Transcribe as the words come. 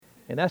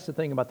And that's the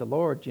thing about the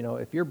Lord.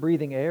 If you're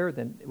breathing air,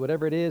 then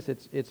whatever it is,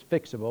 it's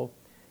fixable.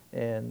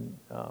 And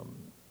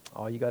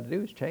all you got to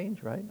do is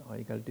change, right? All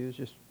you got to do is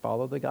just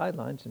follow the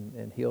guidelines,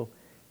 and He'll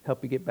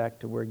help you get back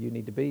to where you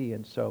need to be.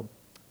 And so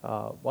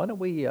why don't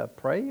we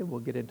pray, and we'll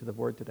get into the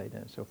Word today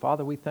then. So,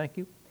 Father, we thank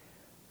you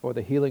for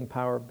the healing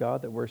power of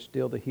God, that we're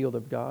still the healed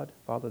of God.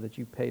 Father, that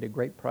you paid a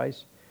great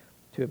price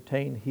to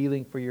obtain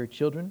healing for your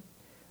children.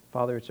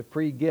 Father, it's a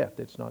free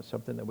gift. It's not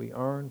something that we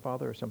earn,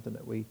 Father, or something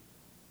that we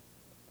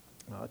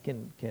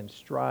can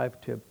strive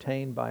to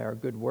obtain by our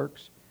good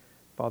works.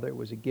 Father, it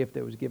was a gift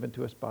that was given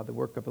to us by the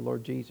work of the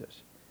Lord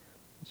Jesus.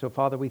 So,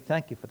 Father, we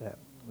thank you for that.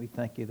 We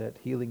thank you that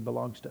healing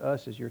belongs to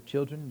us as your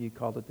children. You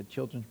called it the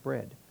children's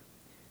bread.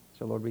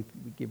 So, Lord, we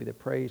give you the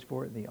praise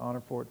for it and the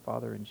honor for it,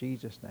 Father, in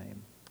Jesus'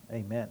 name.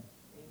 Amen.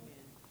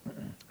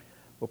 Amen.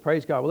 Well,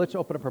 praise God. Well, let's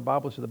open up our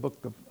Bibles to the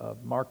book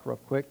of Mark real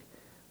quick.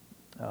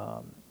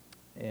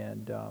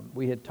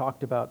 We had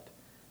talked about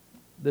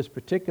this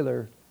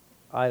particular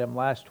item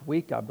last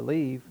week, I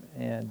believe,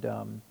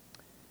 and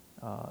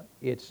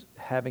it's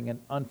having an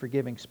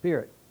unforgiving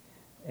spirit.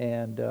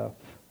 And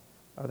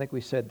I think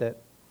we said that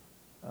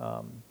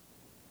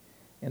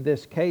in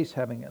this case,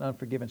 having an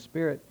unforgiven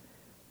spirit,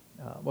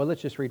 well,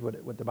 let's just read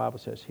what the Bible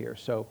says here.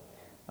 So,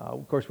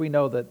 of course, we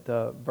know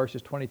that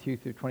verses 22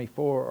 through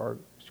 24 are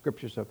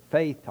scriptures of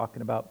faith,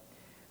 talking about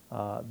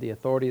the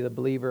authority of the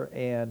believer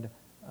and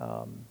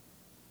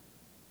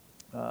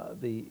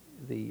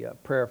the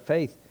prayer of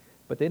faith.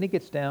 But then it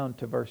gets down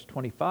to verse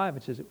 25.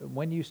 It says,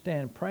 when you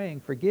stand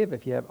praying, forgive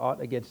if you have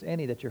aught against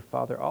any, that your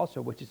Father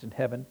also, which is in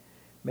heaven,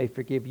 may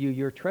forgive you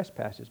your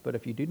trespasses. But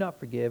if you do not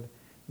forgive,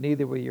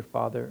 neither will your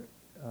Father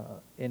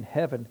in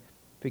heaven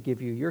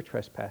forgive you your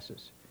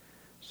trespasses.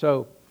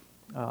 So,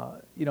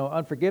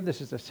 unforgiveness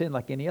is a sin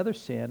like any other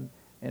sin.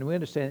 And we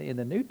understand in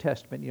the New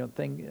Testament,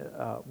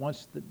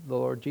 once the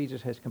Lord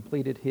Jesus has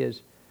completed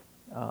his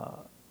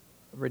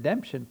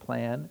redemption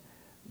plan,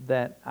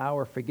 that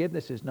our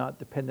forgiveness is not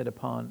dependent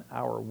upon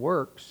our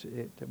works.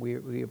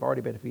 We have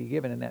already been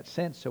forgiven in that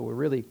sense, so we're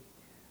really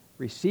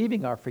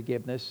receiving our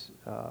forgiveness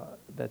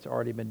that's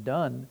already been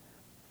done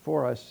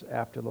for us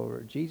after the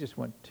Lord Jesus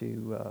went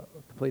to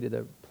completed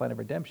the plan of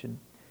redemption.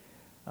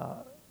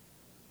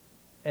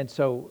 And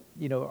so,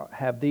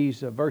 have these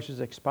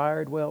verses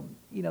expired? Well,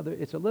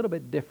 it's a little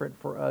bit different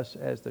for us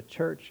as the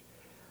church,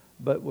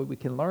 but what we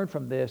can learn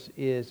from this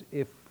is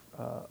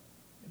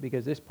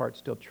because this part's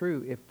still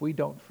true, if we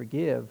don't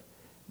forgive,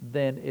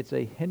 then it's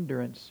a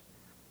hindrance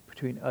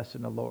between us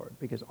and the Lord,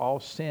 because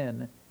all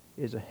sin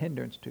is a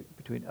hindrance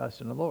between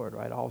us and the Lord,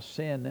 right? All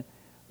sin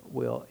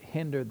will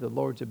hinder the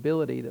Lord's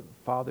ability, the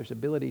Father's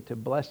ability to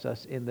bless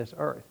us in this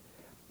earth.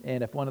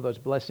 And if one of those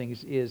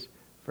blessings is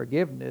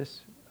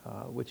forgiveness,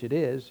 which it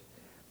is,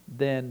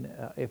 then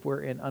if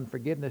we're in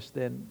unforgiveness,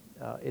 then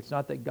it's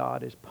not that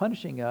God is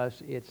punishing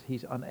us, it's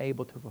He's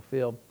unable to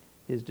fulfill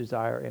His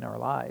desire in our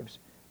lives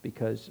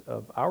because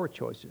of our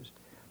choices.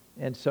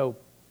 And so,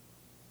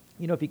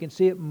 if you can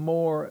see it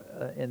more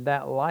in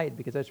that light,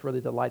 because that's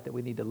really the light that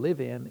we need to live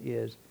in,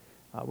 is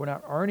we're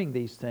not earning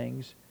these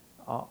things.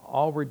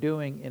 All we're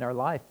doing in our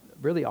life,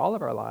 really all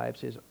of our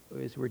lives, is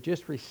we're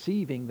just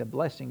receiving the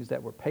blessings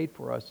that were paid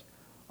for us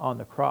on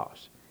the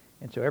cross.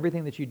 And so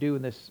everything that you do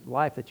in this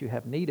life that you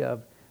have need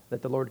of,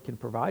 that the Lord can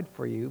provide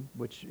for you,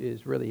 which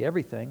is really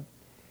everything,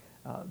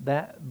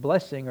 that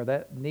blessing or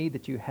that need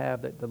that you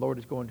have that the Lord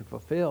is going to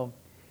fulfill,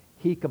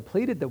 He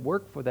completed the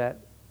work for that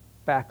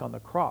back on the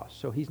cross.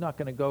 So He's not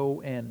going to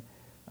go and,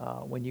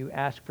 when you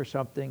ask for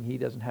something, He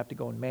doesn't have to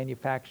go and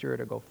manufacture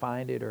it or go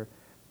find it or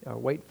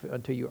wait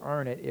until you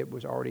earn it. It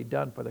was already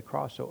done for the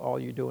cross. So all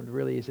you're doing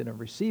really is in a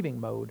receiving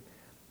mode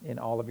in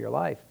all of your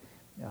life.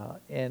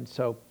 And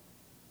so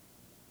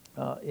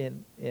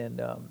in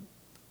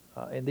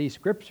these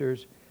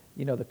scriptures,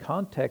 the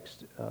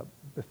context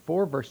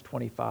before verse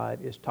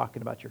 25 is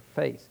talking about your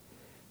faith.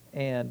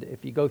 And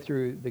if you go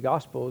through the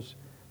Gospels,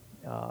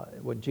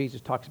 when Jesus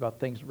talks about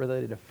things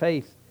related to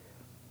faith,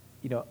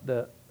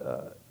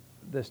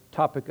 this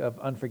topic of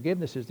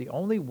unforgiveness is the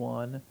only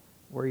one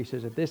where He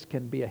says that this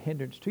can be a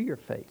hindrance to your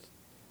faith.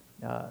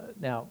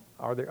 Now,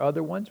 are there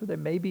other ones? Well, there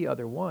may be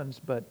other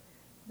ones, but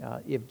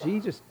if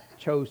Jesus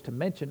chose to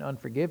mention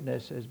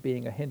unforgiveness as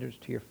being a hindrance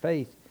to your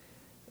faith,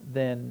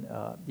 then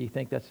do you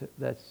think that's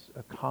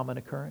a common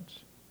occurrence?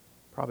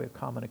 Probably a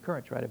common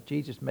occurrence, right? If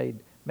Jesus made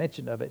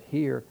mention of it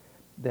here,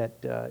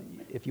 that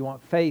if you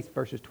want faith,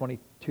 verses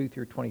 22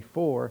 through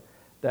 24,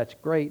 that's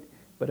great.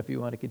 But if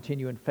you want to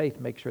continue in faith,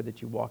 make sure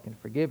that you walk in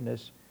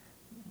forgiveness.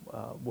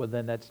 Well,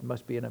 then that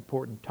must be an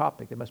important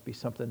topic. It must be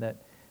something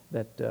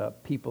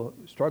that people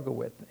struggle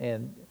with.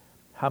 And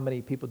how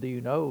many people do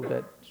you know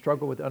that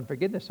struggle with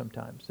unforgiveness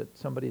sometimes? That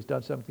somebody has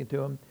done something to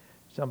them,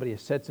 somebody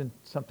has said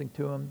something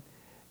to them,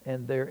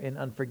 and they're in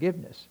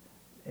unforgiveness.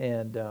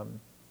 And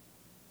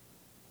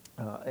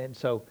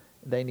so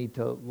they need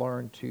to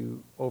learn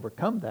to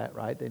overcome that,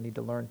 right? They need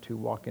to learn to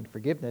walk in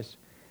forgiveness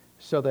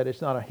so that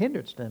it's not a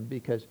hindrance to them,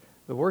 because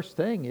the worst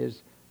thing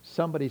is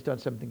somebody's done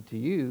something to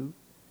you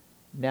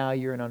Now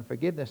you're in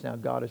unforgiveness. Now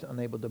God is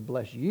unable to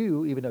bless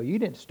you, even though you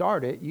didn't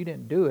start it, you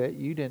didn't do it,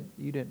 you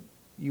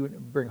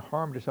didn't bring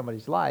harm to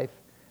somebody's life,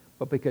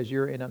 but because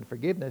you're in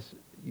unforgiveness,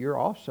 you're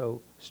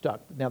also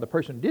stuck. Now the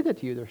person who did it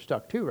to you, they're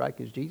stuck too, right?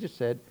 Because Jesus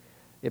said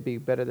it'd be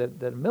better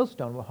that a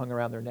millstone were hung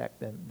around their neck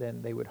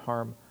than they would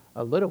harm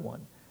a little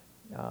one.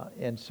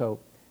 And so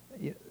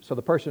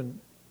the person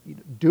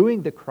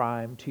doing the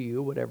crime to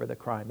you, whatever the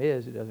crime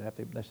is, it doesn't have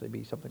to necessarily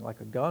be something like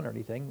a gun or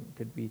anything. It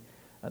could be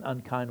an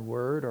unkind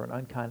word or an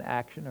unkind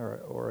action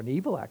or an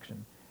evil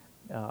action.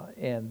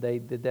 And they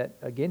did that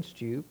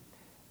against you,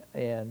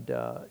 and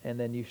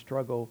then you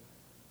struggle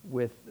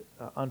with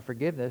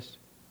unforgiveness.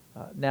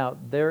 Now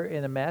they're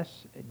in a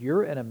mess,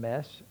 you're in a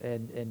mess,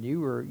 and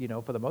you were,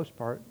 for the most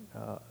part,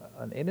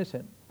 an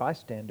innocent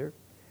bystander.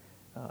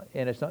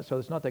 And it's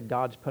not that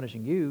God's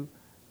punishing you.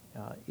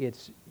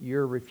 It's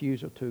your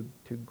refusal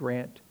to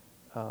grant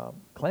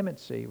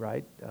clemency,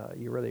 right?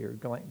 You really are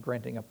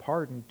granting a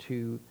pardon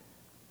to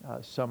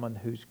someone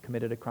who's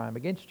committed a crime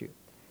against you.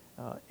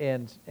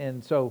 And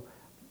so,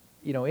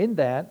 in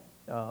that,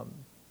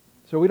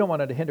 so we don't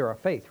want it to hinder our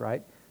faith,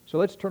 right? So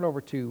let's turn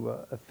over to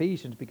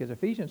Ephesians, because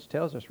Ephesians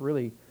tells us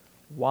really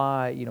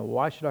why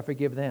should I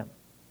forgive them?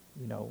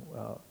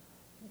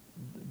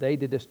 They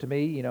did this to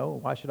me,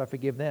 why should I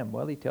forgive them?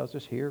 Well, he tells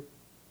us here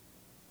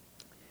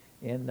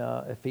in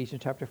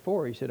Ephesians chapter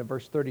 4, he said in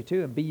verse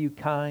 32, and be you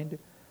kind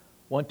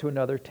one to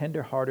another,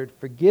 tender-hearted,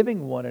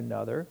 forgiving one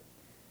another.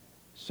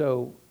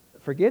 So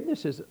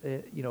forgiveness is,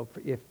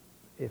 if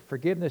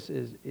forgiveness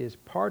is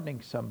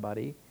pardoning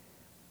somebody,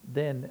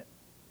 then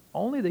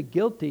only the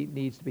guilty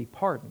needs to be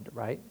pardoned,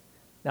 right?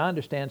 Now I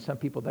understand some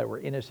people that were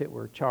innocent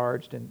were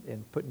charged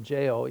and put in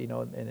jail,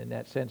 and in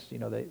that sense,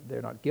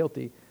 they're not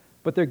guilty,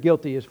 but they're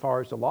guilty as far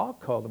as the law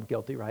called them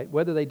guilty, right?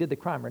 Whether they did the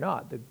crime or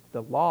not,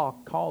 the law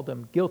called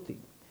them guilty.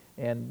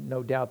 And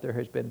no doubt there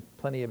has been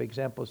plenty of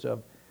examples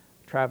of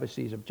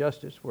travesties of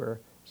justice where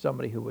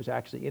somebody who was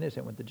actually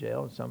innocent went to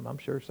jail, and I'm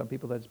sure some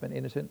people that's been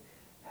innocent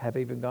have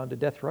even gone to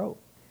death row.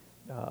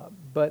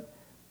 But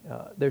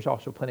there's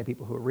also plenty of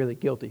people who are really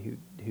guilty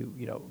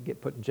who get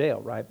put in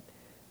jail, right?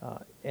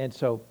 And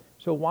so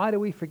why do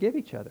we forgive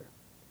each other?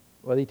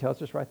 Well, he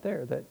tells us right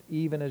there that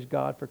even as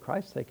God, for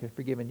Christ's sake, has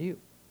forgiven you.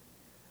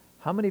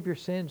 How many of your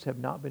sins have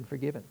not been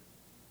forgiven?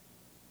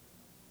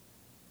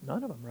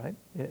 None of them, right?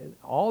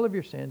 All of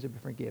your sins have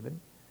been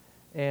forgiven.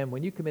 And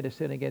when you commit a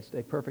sin against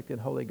a perfect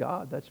and holy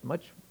God, that's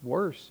much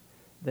worse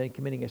than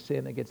committing a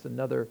sin against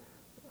another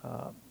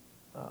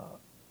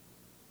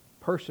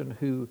person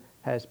who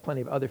has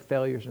plenty of other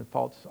failures and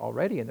faults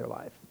already in their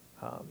life.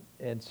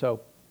 And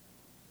so,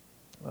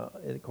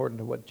 according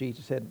to what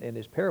Jesus said in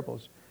his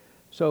parables.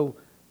 So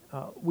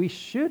we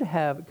should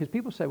have, because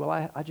people say, well,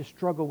 I just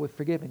struggle with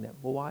forgiving them.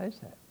 Well, why is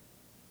that?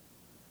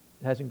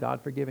 Hasn't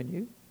God forgiven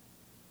you?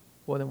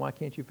 Well, then why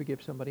can't you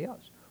forgive somebody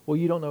else? Well,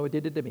 you don't know what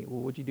did it to me.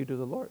 Well, what'd you do to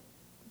the Lord?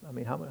 I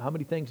mean, how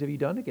many things have you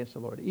done against the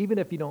Lord? Even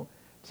if you don't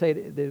say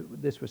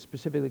that this was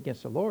specifically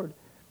against the Lord,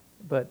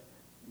 but,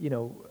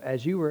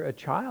 as you were a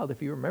child,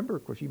 if you remember,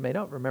 of course, you may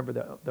not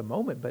remember the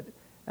moment, but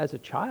as a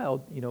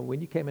child, when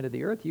you came into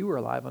the earth, you were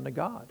alive unto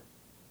God.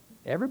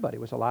 Everybody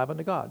was alive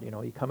unto God.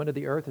 You come into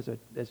the earth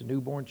as a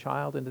newborn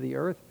child into the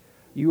earth,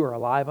 you are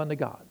alive unto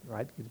God,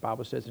 right? Because the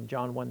Bible says in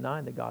John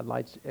 1:9 that God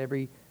lights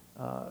every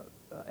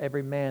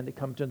man that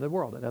comes into the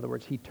world. In other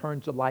words, he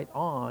turns the light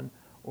on,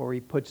 or he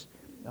puts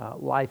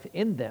life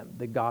in them,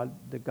 the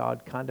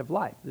God kind of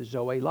life, the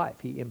Zoe life.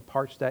 He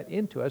imparts that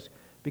into us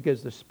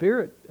because the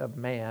spirit of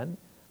man,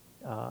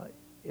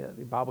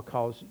 the Bible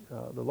calls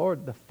the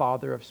Lord the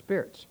Father of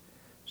spirits.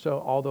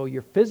 So although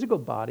your physical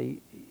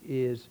body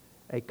is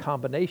a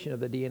combination of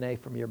the DNA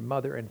from your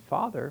mother and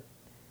father,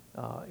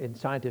 and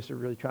scientists are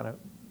really trying to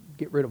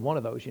get rid of one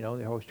of those,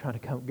 they're always trying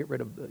to get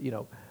rid of,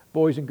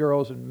 boys and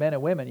girls and men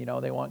and women,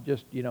 they want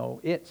just,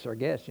 it's, I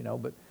guess,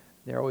 but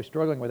they're always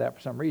struggling with that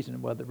for some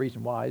reason. Well, the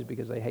reason why is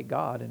because they hate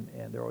God,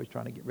 and they're always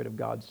trying to get rid of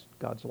God's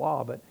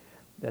law, but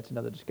that's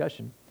another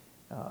discussion.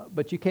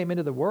 But you came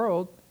into the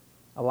world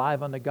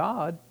alive unto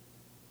God.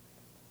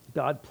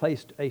 God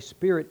placed a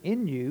spirit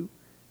in you,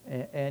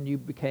 and you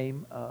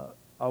became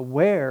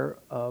aware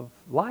of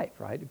life,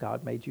 right?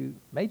 God made you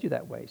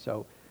that way.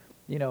 So,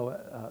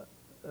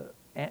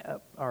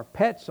 our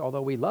pets,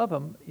 although we love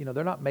them,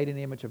 they're not made in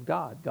the image of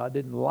God. God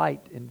didn't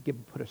light and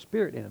put a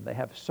spirit in them. They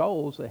have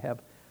souls. They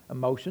have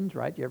emotions,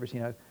 right? You ever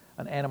seen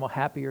an animal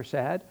happy or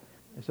sad?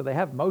 And so they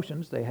have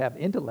emotions. They have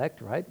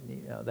intellect, right?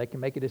 They can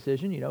make a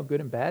decision,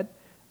 good and bad.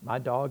 My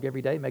dog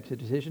every day makes a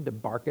decision to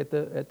bark at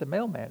the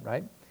mailman,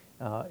 right?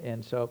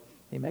 And so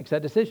he makes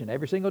that decision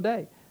every single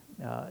day.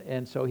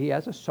 And so he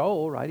has a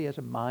soul, right? He has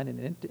a mind and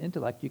an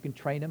intellect. You can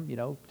train him,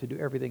 to do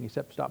everything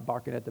except stop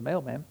barking at the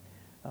mailman.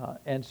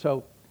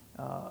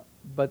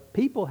 But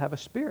people have a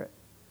spirit.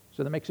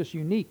 So that makes us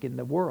unique in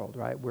the world,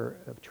 right? Where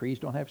trees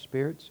don't have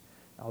spirits,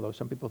 although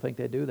some people think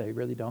they do. They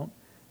really don't.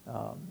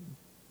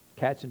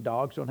 Cats and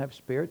dogs don't have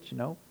spirits,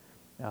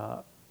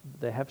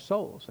 They have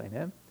souls,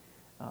 amen?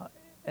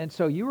 And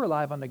so you were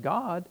alive unto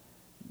God,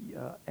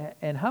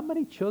 And how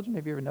many children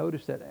have you ever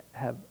noticed that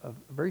have a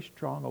very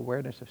strong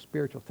awareness of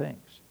spiritual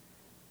things?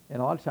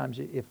 And a lot of times,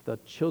 if the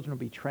children will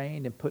be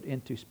trained and put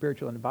into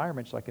spiritual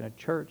environments, like in a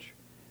church,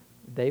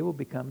 they will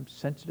become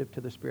sensitive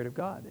to the Spirit of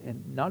God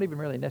and not even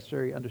really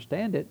necessarily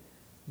understand it,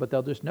 but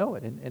they'll just know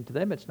it. And to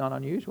them, it's not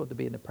unusual to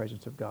be in the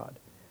presence of God.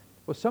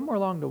 Well, somewhere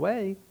along the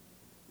way,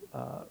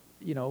 and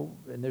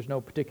there's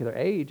no particular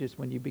age, it's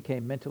when you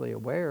became mentally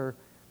aware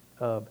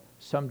of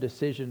some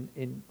decision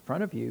in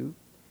front of you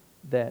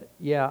that,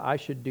 yeah, I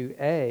should do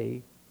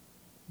A,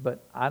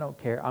 but I don't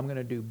care, I'm going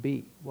to do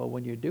B. Well,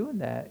 when you're doing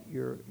that,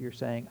 you're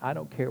saying, I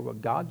don't care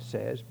what God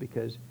says,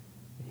 because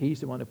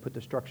He's the one who put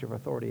the structure of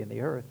authority in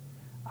the earth.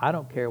 I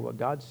don't care what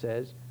God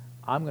says,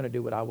 I'm going to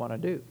do what I want to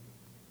do.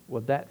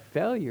 Well, that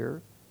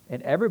failure,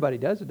 and everybody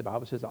does it. The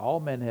Bible says all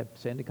men have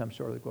sinned and come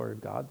short of the glory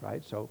of God,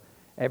 right? So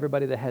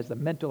everybody that has the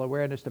mental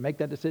awareness to make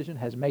that decision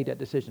has made that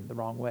decision the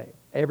wrong way.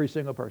 Every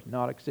single person,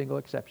 not a single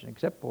exception,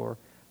 except for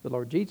the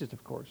Lord Jesus,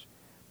 of course.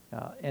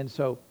 And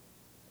so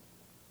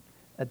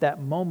at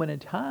that moment in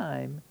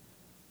time,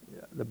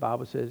 the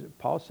Bible says,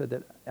 Paul said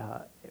that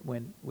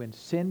when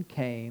sin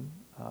came,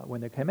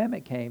 when the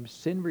commandment came,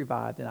 sin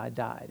revived and I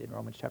died, in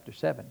Romans chapter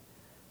 7.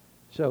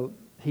 So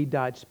he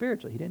died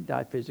spiritually. He didn't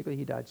die physically,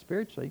 he died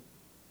spiritually.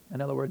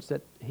 In other words,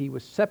 that he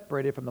was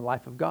separated from the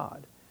life of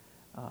God.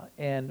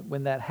 And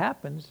when that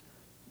happens,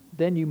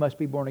 then you must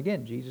be born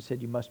again. Jesus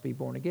said you must be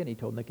born again. He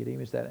told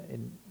Nicodemus that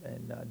in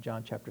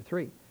John chapter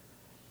 3.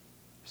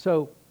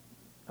 So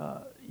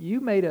you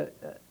made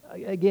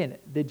again,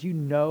 did you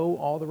know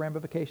all the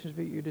ramifications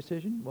of your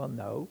decision? Well,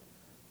 no.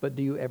 But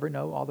do you ever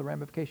know all the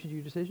ramifications of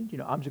your decision?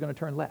 I'm just going to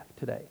turn left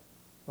today.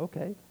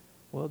 Okay.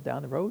 Well,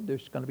 down the road,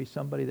 there's going to be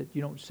somebody that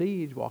you don't see.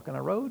 He's walking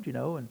a road,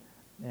 and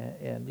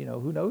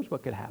who knows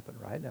what could happen,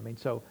 right? I mean,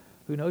 so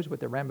who knows what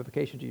the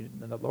ramifications?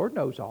 And the Lord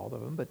knows all of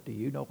them, but do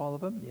you know all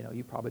of them?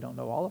 You probably don't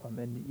know all of them.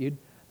 And you'd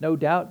no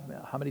doubt,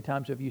 how many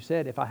times have you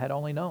said, if I had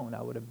only known,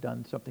 I would have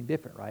done something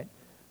different, right?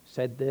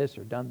 Said this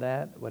or done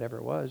that, whatever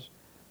it was.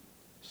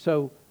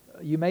 So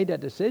you made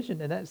that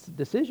decision, and that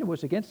decision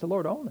was against the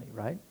Lord only,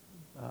 right?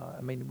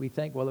 We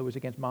think, well, it was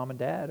against mom and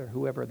dad or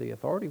whoever the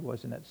authority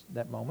was in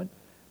that moment.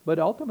 But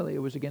ultimately, it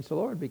was against the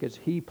Lord because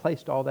He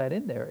placed all that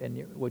in there.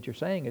 And what you're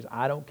saying is,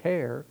 I don't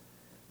care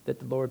that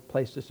the Lord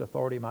placed this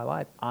authority in my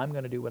life. I'm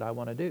going to do what I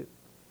want to do.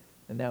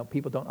 And now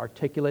people don't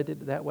articulate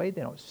it that way.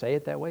 They don't say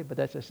it that way. But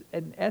that's just,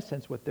 in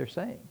essence, what they're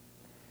saying.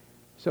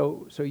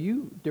 So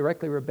you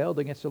directly rebelled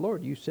against the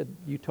Lord. You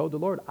told the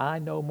Lord, I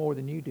know more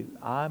than you do.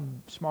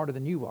 I'm smarter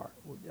than you are.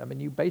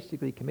 You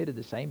basically committed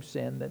the same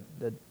sin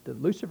that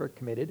Lucifer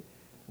committed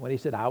when he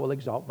said, I will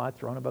exalt my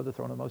throne above the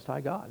throne of the Most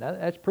High God. Now,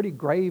 that's pretty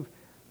grave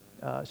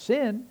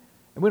sin,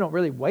 and we don't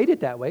really weight it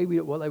that way.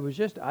 It was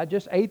just, I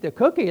just ate the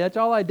cookie. That's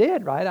all I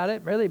did, right? I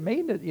didn't really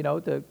mean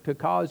to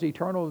cause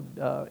eternal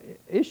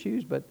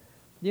issues, but,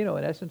 in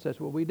essence, that's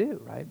what we do,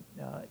 right?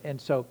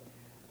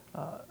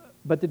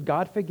 But did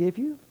God forgive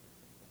you?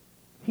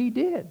 He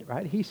did,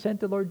 right? He sent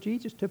the Lord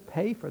Jesus to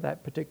pay for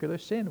that particular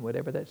sin,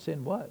 whatever that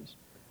sin was.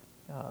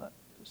 Of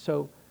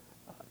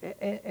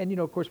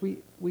course,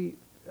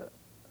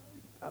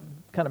 I'm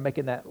kind of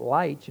making that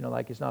light,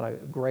 like it's not a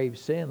grave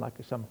sin, like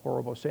some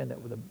horrible sin that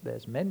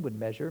as men would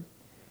measure.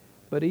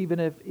 But even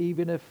if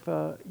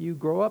you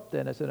grow up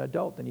then as an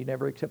adult and you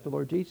never accept the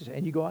Lord Jesus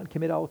and you go out and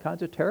commit all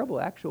kinds of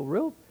terrible, actual,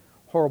 real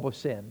horrible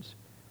sins,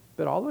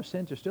 but all those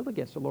sins are still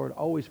against the Lord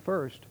always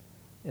first,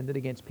 and then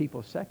against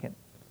people second.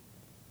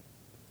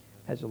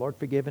 Has the Lord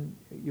forgiven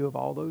you of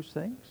all those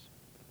things?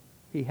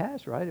 He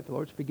has, right? If the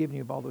Lord's forgiven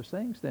you of all those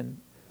things,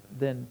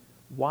 then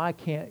why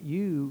can't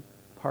you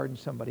pardon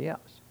somebody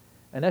else?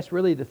 And that's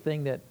really the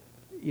thing that,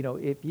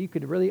 if you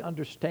could really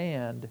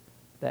understand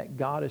that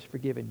God has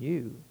forgiven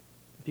you,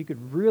 if you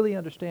could really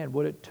understand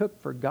what it took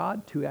for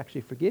God to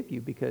actually forgive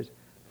you, because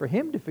for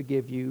Him to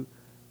forgive you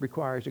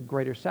requires a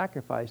greater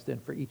sacrifice than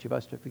for each of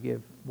us to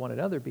forgive one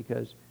another,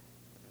 because,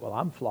 well,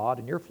 I'm flawed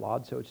and you're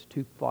flawed, so it's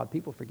two flawed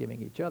people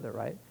forgiving each other,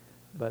 right?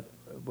 But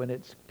when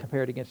it's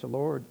compared against the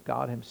Lord,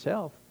 God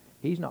Himself,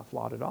 He's not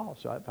flawed at all.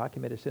 So if I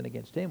commit a sin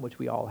against Him, which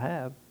we all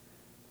have,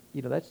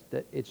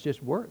 it's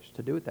just worse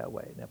to do it that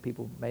way. Now,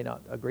 people may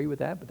not agree with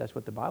that, but that's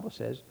what the Bible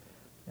says.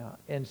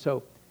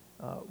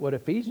 What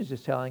Ephesians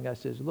is telling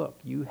us is, look,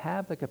 you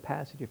have the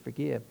capacity to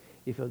forgive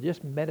if you'll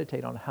just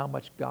meditate on how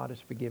much God has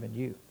forgiven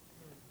you.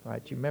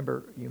 Right? You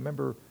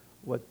remember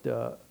what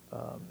the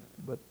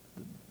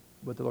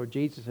Lord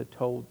Jesus had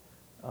told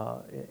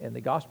in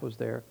the Gospels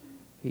there.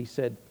 He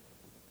said,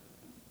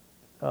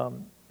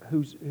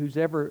 who's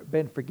ever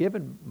been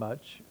forgiven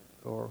much,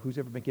 or who's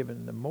ever been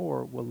given the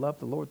more, will love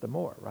the Lord the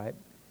more, right?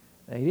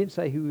 Now, He didn't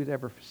say who's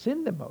ever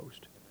sinned the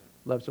most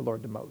loves the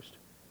Lord the most.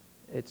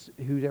 It's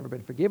who's ever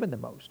been forgiven the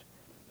most.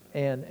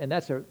 And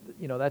that's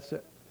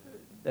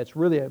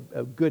really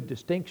a good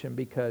distinction,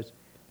 because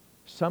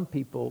some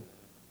people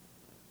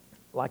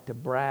like to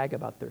brag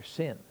about their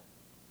sin.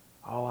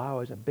 Oh, I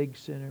was a big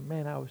sinner.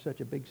 Man, I was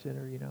such a big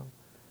sinner,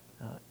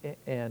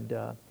 and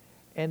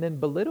then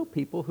belittle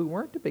people who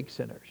weren't the big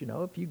sinners.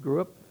 If you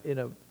grew up in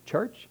a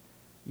church,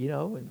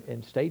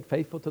 and stayed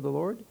faithful to the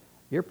Lord,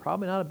 you're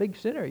probably not a big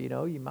sinner.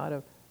 You might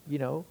have,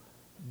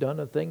 done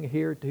a thing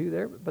here, two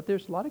there. But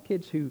there's a lot of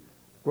kids who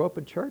grow up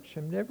in church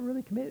and never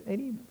really commit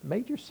any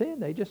major sin.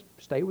 They just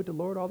stay with the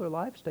Lord all their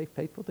life, stay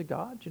faithful to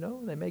God.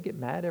 They may get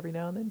mad every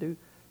now and then,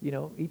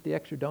 eat the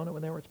extra donut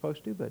when they weren't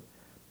supposed to. But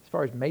as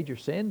far as major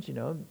sins,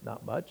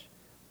 not much.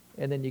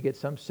 And then you get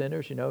some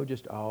sinners, you're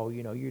just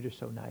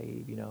so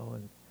naive,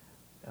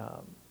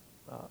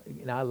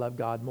 and I love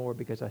God more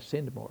because I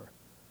sinned more.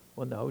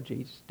 Well, no,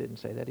 Jesus didn't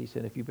say that. He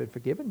said, if you've been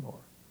forgiven more.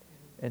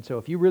 And so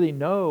if you really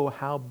know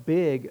how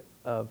big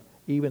of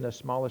even the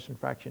smallest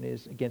infraction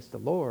is against the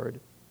Lord,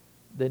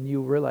 then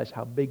you realize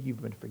how big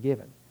you've been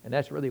forgiven. And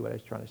that's really what I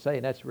was trying to say.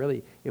 And that's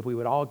really, if we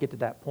would all get to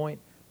that point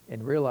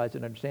and realize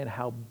and understand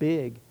how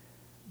big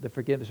the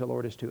forgiveness of the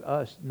Lord is to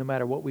us, no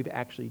matter what we've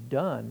actually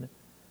done,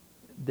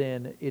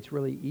 then it's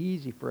really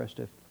easy for us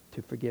to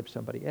forgive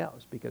somebody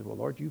else. Because, well,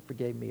 Lord, you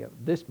forgave me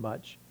this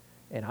much,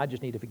 and I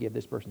just need to forgive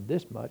this person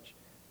this much.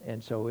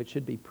 And so it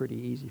should be pretty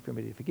easy for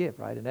me to forgive,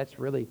 right? And that's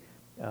really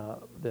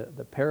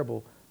the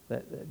parable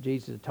that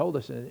Jesus had told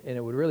us. And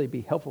it would really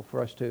be helpful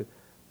for us to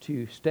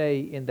stay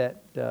in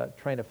that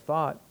train of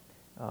thought,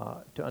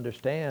 to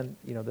understand,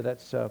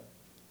 that's...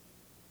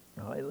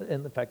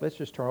 in fact, let's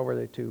just turn over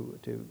there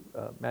to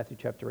Matthew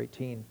chapter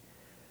 18.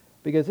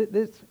 Because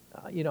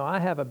I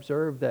have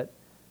observed that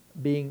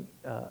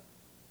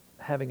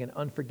having an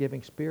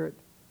unforgiving spirit,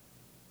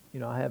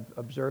 I have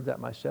observed that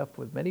myself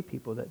with many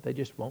people, that they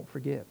just won't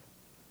forgive.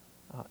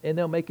 And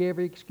they'll make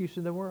every excuse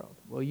in the world.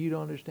 Well, you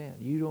don't understand.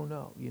 You don't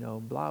know.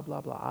 Blah,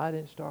 blah, blah. I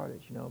didn't start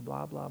it.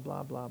 Blah, blah,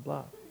 blah, blah,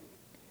 blah.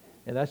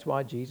 And that's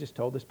why Jesus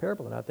told this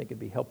parable. And I think it'd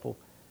be helpful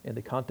in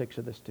the context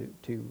of this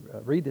to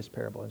read this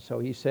parable. And so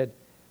he said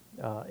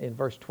in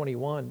verse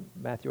 21,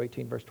 Matthew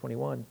 18, verse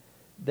 21,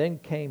 then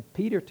came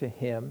Peter to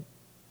him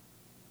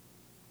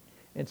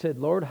and said,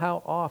 Lord,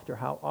 how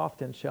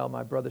often shall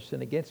my brother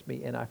sin against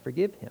me and I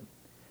forgive him?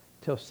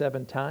 Till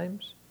 7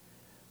 times?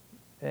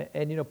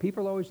 And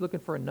people are always looking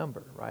for a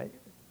number, right?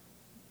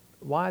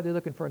 Why are they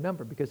looking for a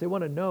number? Because they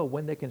want to know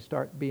when they can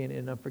start being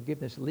in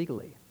unforgiveness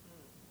legally.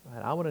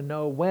 Right? I want to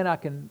know when I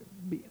can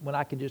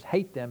just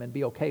hate them and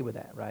be okay with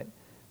that, right?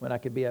 When I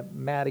can be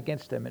mad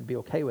against them and be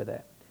okay with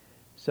that.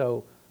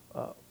 So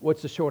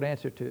what's the short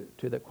answer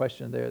to the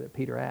question there that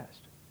Peter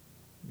asked?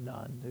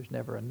 None. There's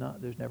never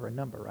a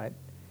number, right?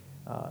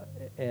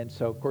 And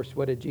so, of course,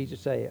 what did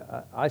Jesus say?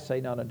 I say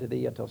not unto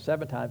thee until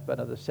 7 times, but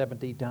unto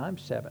 70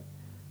 times 7.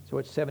 So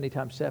what's 70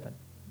 times 7?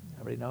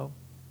 Everybody know?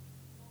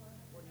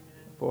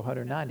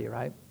 490,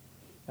 right?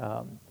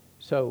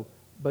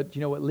 But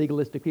you know what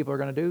legalistic people are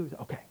going to do?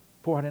 Okay,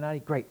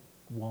 490, great.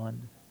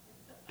 1,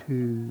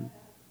 2,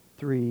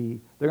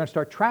 3. They're going to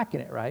start tracking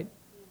it, right?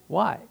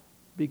 Why?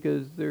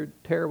 Because they're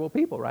terrible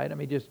people, right? I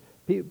mean, just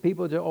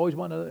people just always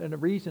want a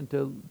reason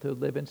to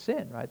live in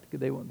sin, right?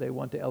 They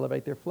want to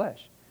elevate their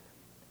flesh.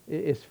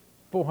 Is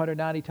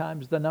 490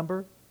 times the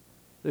number?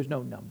 There's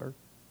no number,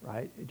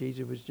 right?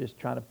 Jesus was just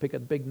trying to pick a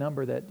big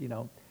number that,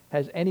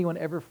 has anyone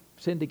ever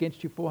sinned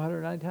against you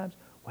 490 times?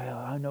 Well,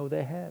 I know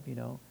they have,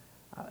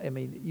 I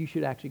mean, you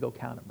should actually go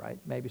count them, right?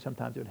 Maybe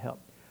sometimes it would help.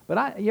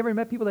 But you ever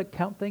met people that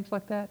count things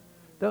like that?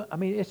 I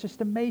mean, it's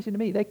just amazing to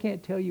me. They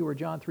can't tell you where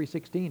John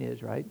 3:16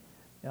 is, right?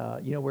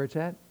 You know where it's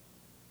at?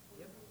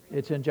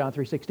 It's in John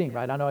 3:16,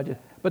 right? I know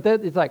but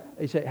it's like,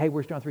 they say, hey,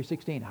 where's John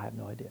 3:16? I have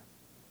no idea.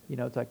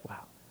 It's like,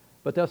 wow.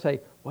 But they'll say,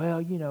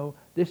 well,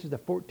 this is the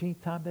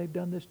 14th time they've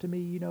done this to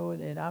me,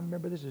 and I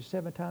remember this is the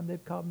 7th time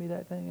they've called me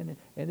that thing,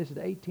 and this is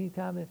the 18th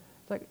time. It's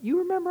like, you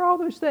remember all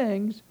those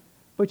things,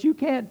 but you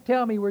can't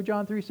tell me where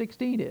John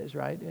 3:16 is,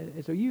 right?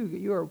 And so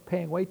you are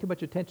paying way too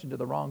much attention to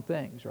the wrong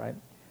things, right?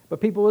 But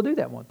people will do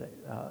that, won't they?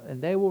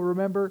 And they will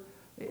remember,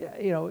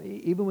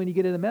 even when you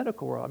get in the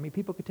medical world. I mean,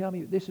 people could tell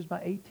me, this is my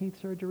 18th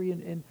surgery,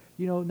 and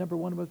number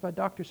 1 was by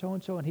Dr.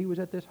 So-and-so, and he was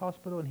at this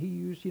hospital, and he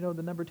used,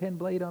 the number 10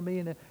 blade on me,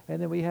 and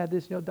then we had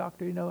this,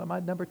 doctor, my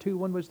number 2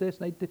 one was this,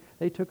 and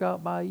they took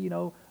out my,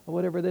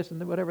 whatever this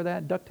and whatever that,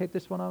 and duct taped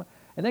this one on.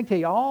 And they tell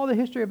you all the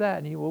history of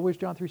that, and well, where's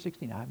John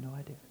 3:16? I have no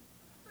idea.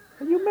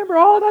 And you remember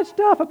all that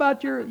stuff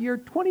about your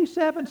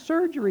 27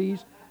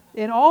 surgeries,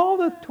 and all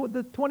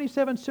the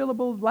 27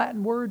 syllable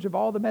Latin words of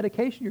all the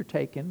medication you're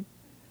taking,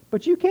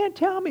 but you can't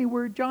tell me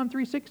where John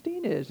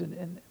 3:16 is.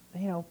 And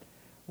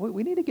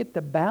we need to get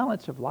the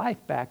balance of life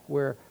back,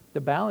 where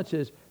the balance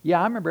is,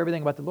 I remember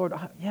everything about the Lord.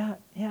 I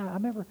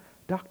remember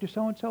Dr.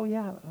 So-and-so,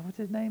 what's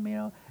his name,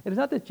 It's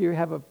not that you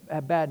have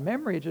a bad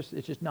memory,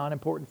 it's just not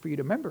important for you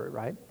to remember it,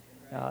 right?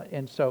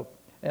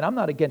 And I'm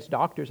not against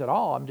doctors at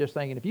all. I'm just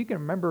thinking, if you can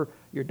remember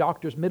your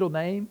doctor's middle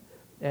name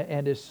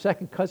and his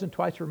second cousin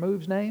twice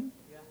removed's name,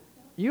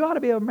 you ought to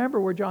be able to remember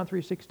where John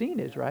 3:16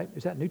 is, right?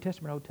 Is that New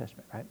Testament or Old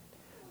Testament, right?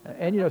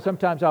 And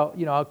sometimes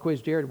I'll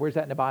quiz Jared, where's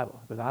that in the Bible?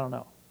 Because I don't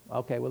know.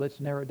 Okay, well, let's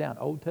narrow it down.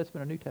 Old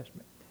Testament or New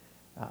Testament?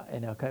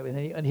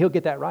 And he'll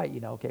get that right.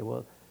 Okay,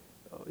 well,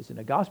 is it in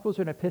the Gospels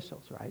or in the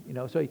Epistles, right?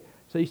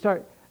 So you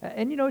start,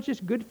 and it's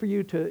just good for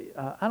you to.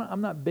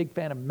 I'm not a big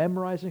fan of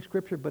memorizing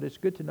Scripture, but it's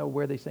good to know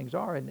where these things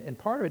are. And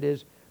part of it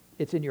is,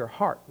 it's in your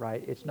heart,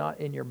 right? It's not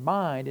in your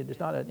mind, and it's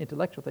not an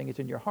intellectual thing. It's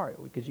in your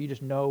heart because you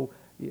just know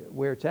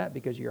where it's at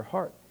because of your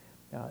heart.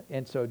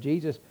 And so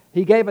Jesus,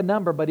 he gave a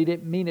number, but he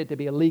didn't mean it to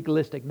be a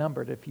legalistic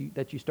number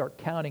that you start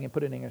counting and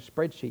put it in a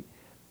spreadsheet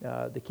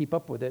to keep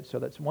up with it, so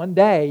that one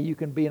day you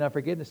can be in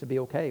unforgiveness and be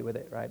okay with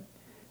it, right?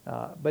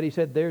 But he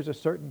said there's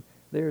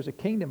a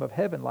kingdom of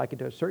heaven like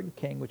unto a certain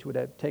king which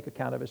would take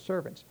account of his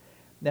servants.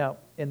 Now,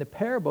 in the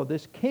parable,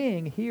 this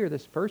king here,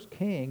 this first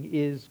king,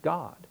 is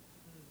God.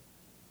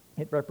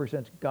 It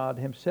represents God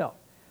himself.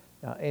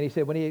 And he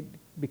said when he had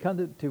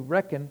begun to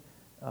reckon,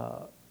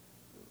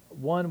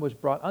 one was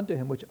brought unto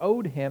him which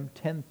owed him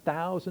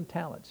 10,000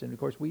 talents. And of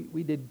course,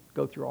 we did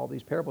go through all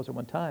these parables at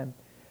one time.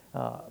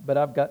 But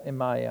I've got in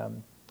my,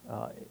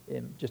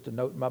 in just a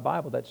note in my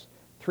Bible, that's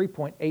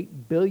 $3.8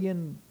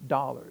 billion.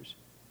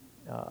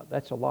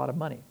 That's a lot of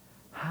money.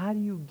 How do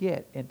you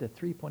get into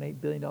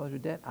 $3.8 billion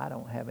of debt? I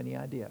don't have any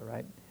idea,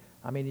 right?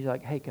 I mean, he's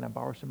like, hey, can I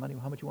borrow some money?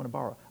 How much you want to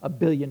borrow? $1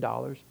 billion.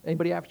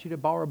 Anybody ask you to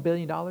borrow $1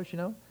 billion, you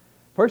know?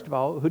 First of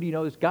all, who do you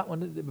know has got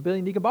 $1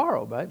 billion you can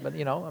borrow, right? But,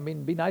 you know, I mean,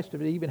 it'd be nice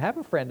to even have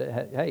a friend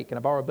that, hey, can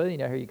I borrow $1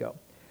 billion? Yeah, here you go.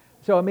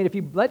 So, I mean, if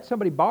you let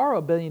somebody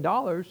borrow $1 billion,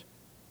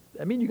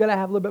 I mean, you got to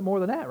have a little bit more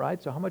than that, right?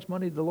 So how much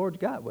money the Lord's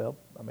got? Well,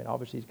 I mean,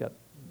 obviously he's got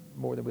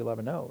more than we'll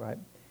ever know, right?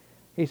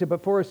 He said,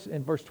 but for us,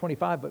 in verse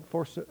 25, but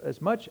for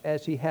as much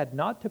as he had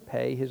not to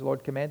pay, his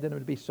Lord commanded him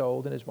to be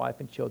sold, and his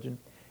wife and children,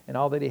 and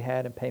all that he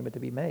had, and payment to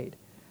be made.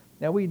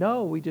 Now we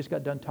know, we just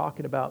got done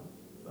talking about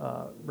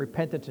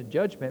repentance and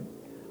judgment.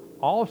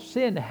 All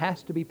sin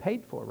has to be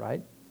paid for,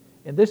 right?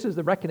 And this is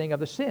the reckoning of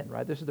the sin,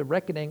 right? This is the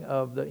reckoning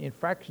of the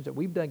infractions that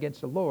we've done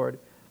against the Lord.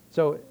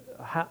 So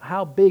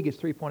how big is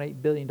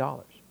 $3.8 billion?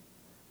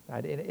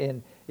 Right?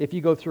 And if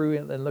you go through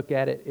and look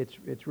at it,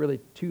 it's really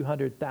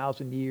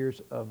 200,000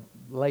 years of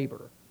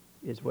labor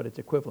is what it's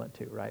equivalent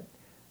to, right?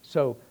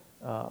 So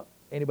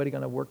anybody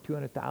going to work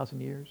 200,000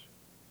 years?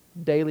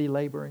 Daily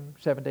laboring,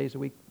 7 days a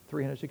week,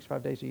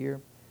 365 days a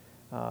year?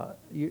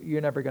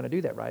 You're never going to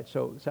do that, right?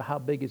 So how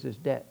big is this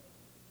debt?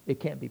 It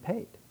can't be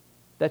paid.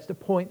 That's the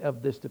point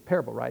of the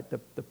parable, right?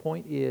 The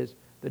point is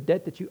the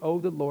debt that you owe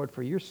the Lord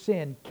for your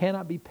sin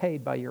cannot be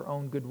paid by your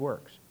own good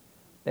works.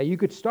 Now you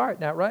could start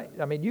now, right?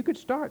 I mean, you could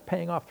start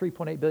paying off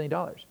 $3.8 billion.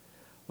 Well,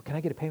 can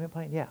I get a payment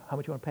plan? Yeah. How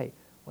much you want to pay?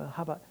 Well,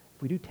 how about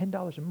if we do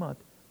 $10 a month,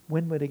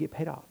 when will they get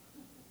paid off?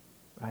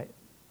 Right?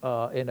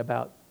 In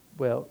about,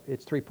 well,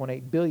 it's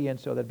 3.8 billion,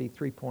 so that'd be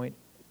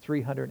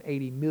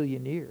 380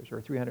 million years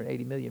or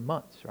 380 million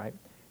months, right?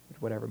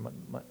 Whatever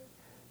month.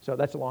 So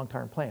that's a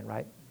long-term plan,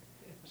 right?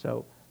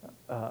 So,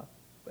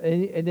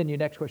 and then your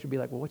next question would be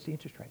like, well, what's the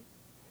interest rate?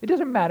 It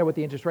doesn't matter what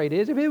the interest rate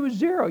is. If it was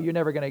zero, you're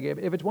never going to give.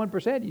 If it's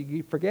 1%,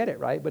 you forget it,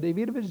 right? But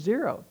even if it's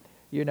zero,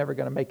 you're never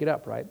going to make it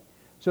up, right?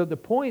 So the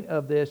point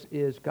of this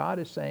is God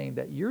is saying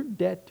that your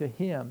debt to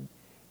him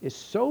is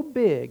so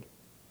big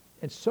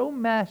and so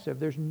massive,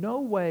 there's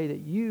no way that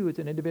you as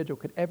an individual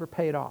could ever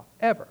pay it off,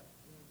 ever.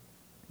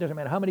 It doesn't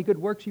matter how many good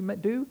works you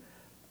do.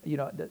 You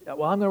know,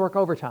 well, I'm going to work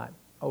overtime.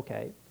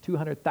 Okay,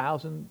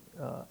 200,000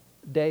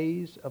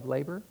 days of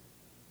labor,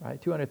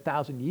 right?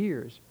 200,000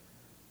 years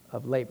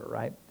of labor,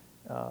 right?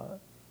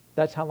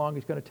 That's how long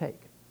it's going to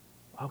take.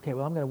 Okay,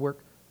 well, I'm going to work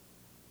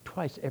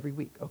twice every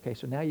week. Okay,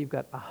 so now you've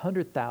got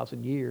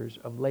 100,000 years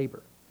of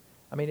labor.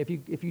 I mean, if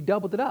you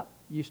doubled it up,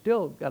 you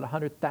still got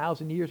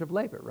 100,000 years of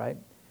labor, right?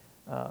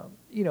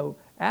 You know,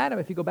 Adam,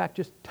 if you go back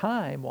just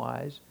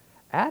time-wise,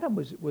 Adam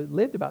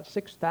lived about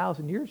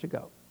 6,000 years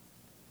ago.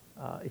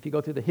 If you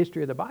go through the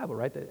history of the Bible,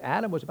 right?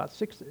 Adam was about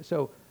 6.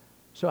 So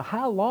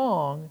how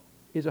long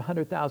is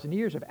 100,000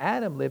 years? If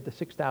Adam lived the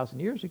 6,000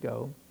 years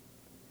ago,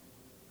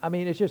 I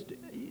mean, it's just,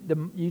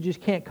 you just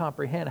can't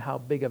comprehend how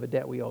big of a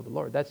debt we owe the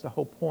Lord. That's the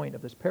whole point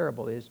of this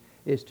parable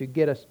is to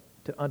get us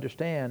to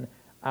understand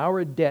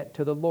our debt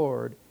to the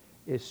Lord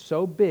is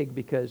so big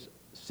because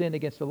sin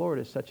against the Lord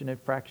is such an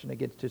infraction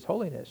against his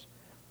holiness.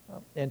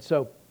 And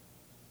so,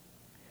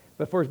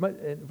 but for as much,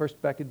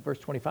 back in verse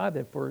 25,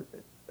 then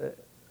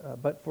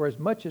but for as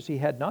much as he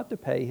had not to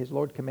pay, his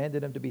Lord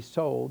commanded him to be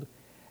sold,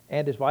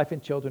 and his wife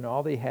and children,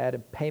 all they had,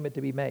 and payment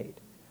to be made.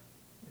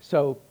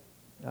 So,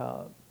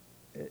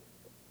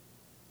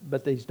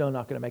 but he's still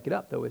not going to make it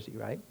up, though, is he,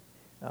 right?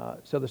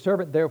 So the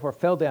servant therefore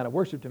fell down and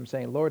worshipped him,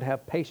 saying, Lord,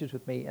 have patience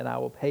with me, and I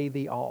will pay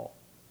thee all.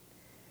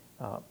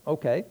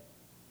 Okay.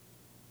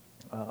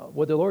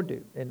 What did the Lord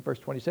do? In verse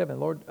 27, the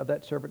Lord of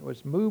that servant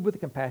was moved with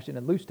compassion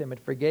and loosed him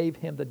and forgave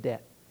him the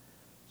debt.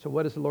 So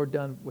what has the Lord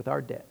done with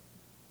our debt?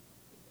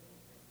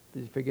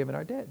 Did he forgive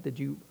our debt? Did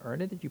you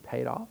earn it? Did you pay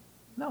it off?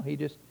 No, he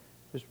just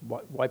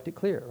wiped it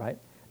clear, right?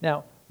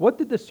 Now, what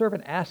did the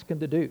servant ask him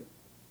to do?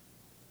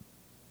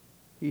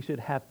 He said,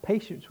 have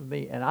patience with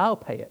me and I'll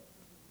pay it.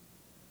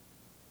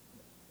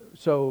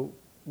 So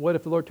what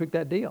if the Lord took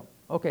that deal?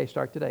 Okay,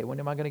 start today. When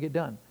am I going to get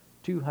done?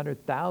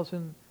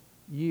 200,000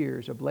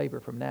 years of labor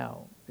from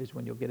now is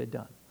when you'll get it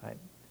done, right?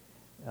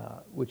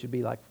 Which would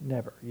be like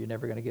never. You're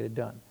never going to get it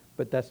done.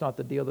 But that's not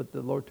the deal that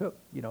the Lord took,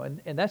 you know,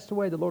 and that's the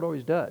way the Lord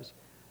always does.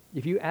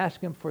 If you ask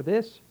him for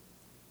this,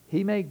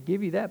 He may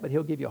give you that, but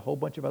he'll give you a whole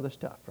bunch of other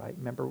stuff, right?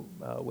 Remember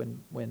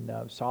when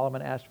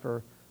Solomon asked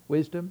for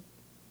wisdom?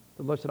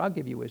 The Lord said, I'll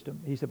give you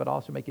wisdom. He said, but I'll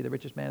also make you the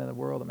richest man in the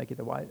world. I'll make you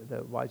the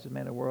wisest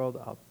man in the world.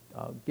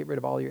 I'll get rid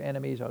of all your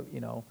enemies. I'm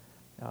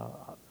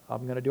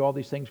going to do all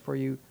these things for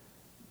you.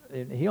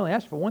 And he only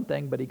asked for one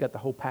thing, but he got the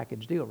whole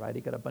package deal, right?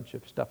 He got a bunch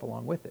of stuff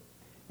along with it.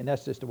 And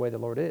that's just the way the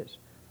Lord is.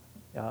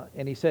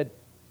 And he said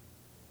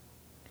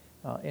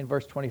in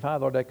verse 25,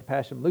 Lord had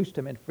compassion, loosed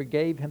him and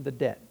forgave him the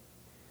debt.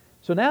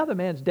 So now the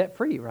man's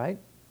debt-free, right?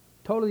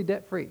 Totally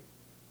debt-free.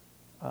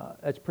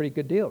 That's a pretty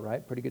good deal,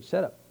 right? Pretty good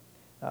setup.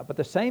 But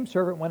the same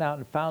servant went out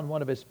and found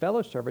one of his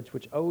fellow servants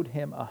which owed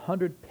him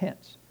 100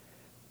 pence.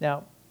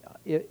 Now,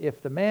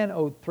 if the man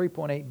owed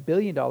 $3.8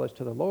 billion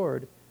to the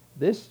Lord,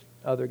 this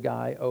other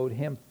guy owed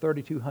him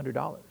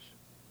 $3,200.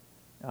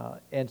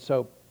 And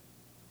so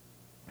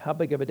how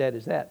big of a debt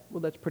is that? Well,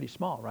 that's pretty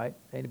small, right?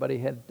 Anybody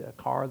had a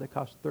car that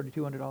cost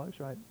 $3,200,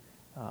 right?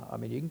 I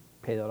mean, you can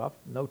pay that off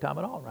no time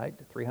at all, right?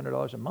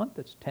 $300 a month,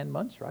 that's 10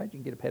 months, right? You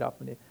can get it paid off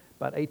in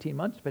about 18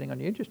 months, depending on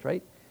your interest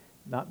rate.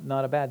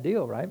 Not a bad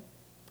deal, right?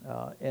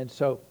 And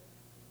so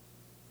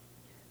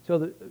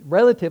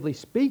relatively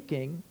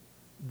speaking,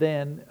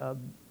 then,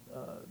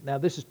 now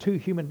this is two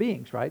human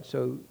beings, right?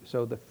 So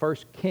the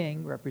first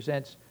king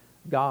represents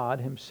God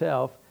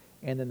himself,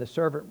 and then the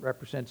servant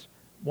represents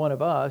one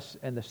of us,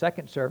 and the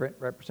second servant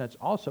represents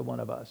also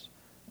one of us.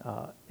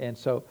 And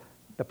so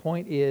the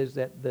point is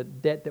that the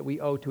debt that we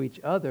owe to each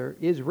other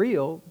is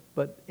real,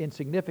 but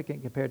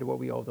insignificant compared to what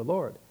we owe the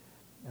Lord.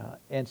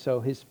 And so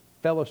his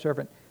fellow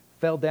servant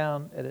fell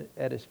down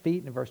at his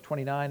feet in verse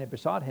 29 and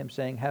besought him,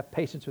 saying, have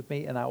patience with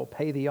me, and I will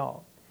pay thee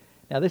all.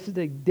 Now this is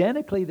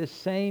identically the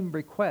same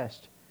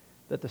request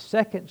that the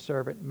second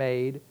servant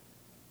made,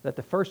 that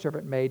the first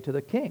servant made to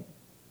the king.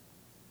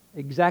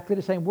 Exactly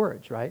the same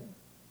words, right?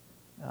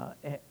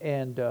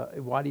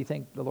 Why do you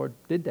think the Lord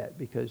did that?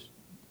 Because,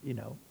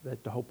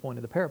 that's the whole point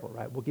of the parable,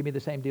 right? Well, give me the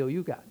same deal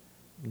you got.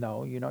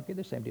 No, you're not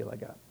getting the same deal I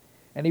got.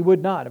 And he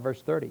would not, in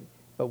verse 30,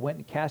 but went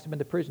and cast him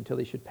into prison till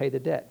he should pay the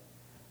debt.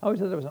 I always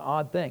thought that was an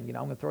odd thing. I'm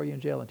going to throw you in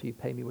jail until you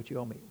pay me what you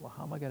owe me. Well,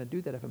 how am I going to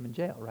do that if I'm in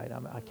jail, right?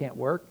 I can't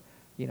work,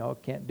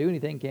 can't do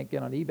anything, can't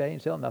get on eBay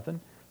and sell nothing.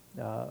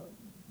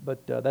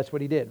 But that's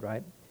what he did,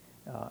 right?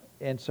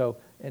 And so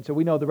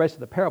we know the rest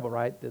of the parable,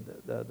 right?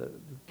 The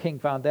king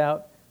found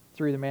out,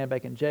 threw the man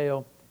back in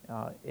jail,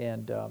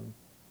 and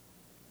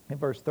in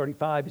verse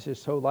 35 he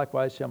says, so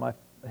likewise shall my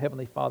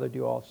heavenly Father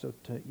do also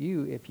to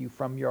you, if you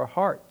from your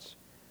hearts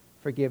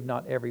forgive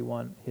not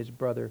everyone his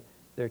brother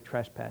their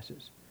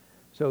trespasses.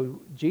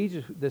 So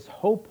Jesus, this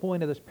whole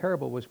point of this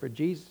parable was for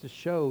Jesus to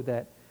show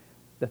that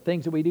the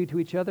things that we do to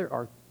each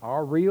other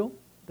are real,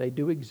 they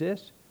do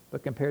exist,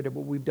 but compared to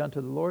what we've done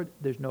to the Lord,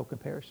 there's no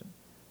comparison.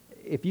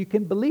 If you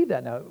can believe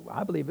that, now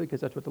I believe it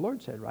because that's what the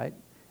Lord said, right?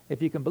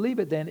 If you can believe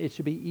it, then it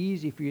should be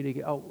easy for you to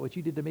go, what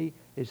you did to me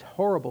is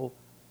horrible,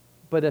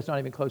 but that's not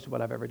even close to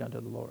what I've ever done to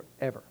the Lord,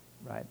 ever,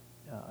 right?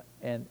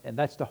 And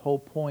that's the whole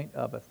point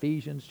of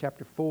Ephesians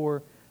chapter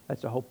 4.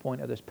 That's the whole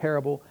point of this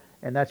parable.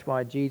 And that's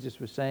why Jesus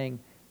was saying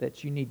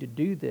that you need to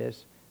do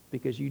this,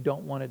 because you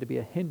don't want it to be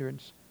a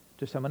hindrance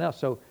to someone else.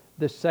 So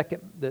this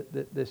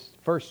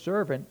first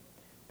servant,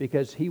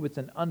 because he was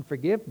in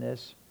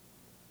unforgiveness,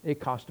 it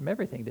cost him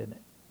everything, didn't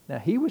it? Now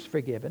he was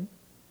forgiven,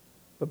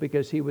 but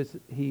because he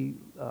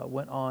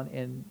went on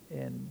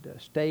and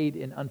stayed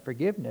in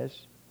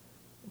unforgiveness,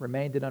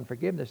 remained in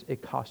unforgiveness,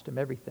 it cost him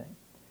everything.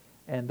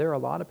 And there are a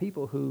lot of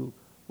people who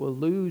will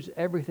lose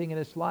everything in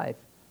this life,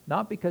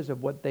 not because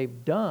of what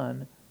they've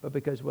done, but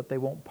because what they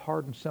won't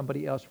pardon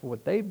somebody else for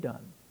what they've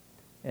done.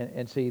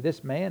 And see,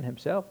 this man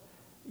himself,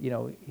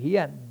 he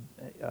had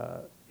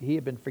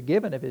been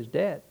forgiven of his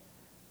debt,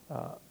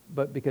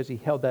 but because he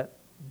held that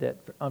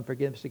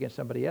unforgiveness against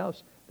somebody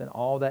else, then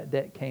all that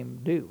debt came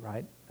due,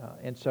 right?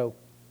 So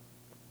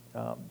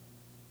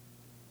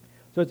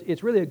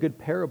it's really a good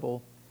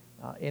parable,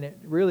 and it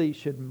really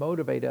should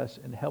motivate us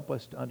and help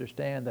us to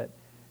understand that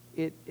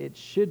it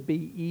should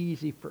be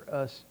easy for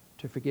us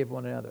to forgive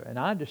one another. And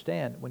I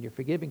understand when you're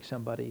forgiving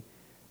somebody,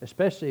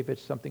 especially if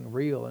it's something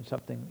real and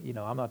something,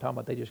 I'm not talking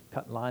about they just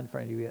cut in line in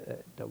front of you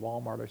at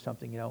Walmart or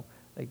something,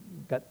 they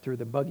got through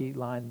the buggy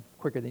line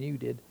quicker than you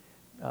did.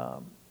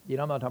 I'm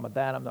not talking about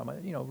that. I'm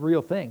talking about,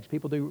 real things.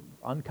 People do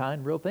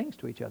unkind, real things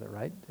to each other,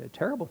 right?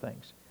 Terrible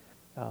things.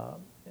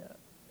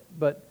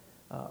 But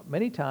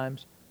many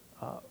times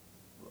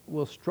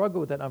we'll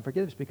struggle with that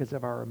unforgiveness because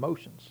of our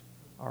emotions.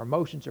 Our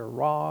emotions are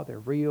raw. They're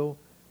real.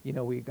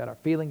 We've got our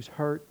feelings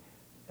hurt.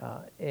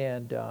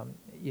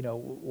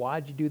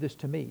 Why'd you do this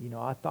to me?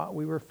 I thought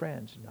we were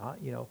friends.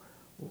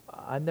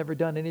 I've never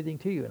done anything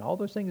to you. And all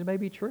those things may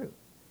be true.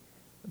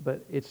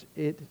 But it's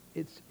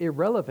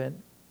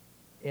irrelevant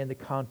in the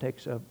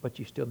context of, but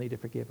you still need to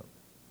forgive them.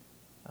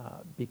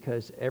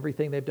 Because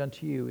everything they've done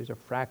to you is a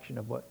fraction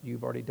of what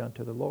you've already done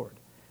to the Lord.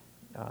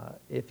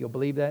 If you'll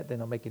believe that, then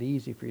it'll make it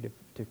easy for you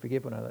to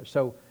forgive one another.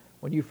 So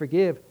when you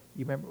forgive,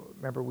 you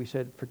remember we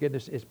said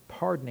forgiveness is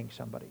pardoning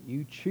somebody.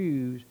 You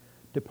choose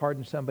to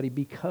pardon somebody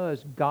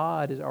because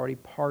God has already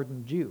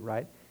pardoned you,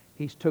 right?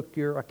 He's took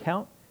your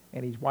account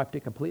and he's wiped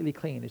it completely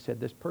clean. He said,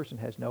 this person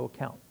has no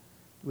account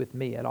with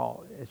me at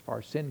all as far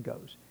as sin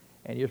goes.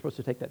 And you're supposed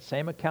to take that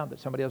same account that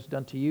somebody else has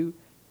done to you,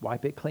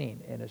 wipe it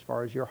clean. And as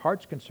far as your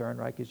heart's concerned,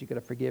 right, because you got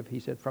to forgive, he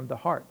said, from the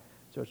heart.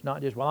 So it's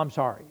not just, well, I'm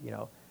sorry,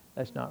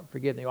 that's not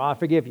forgiving. Well, I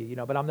forgive you,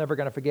 but I'm never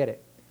going to forget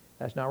it.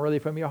 That's not really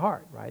from your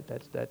heart, right?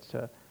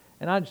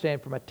 And I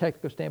understand from a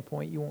technical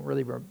standpoint, you won't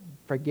really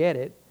forget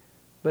it,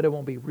 but it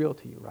won't be real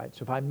to you, right?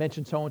 So if I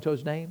mention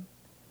so-and-so's name,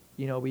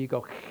 where you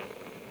go,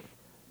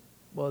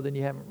 well, then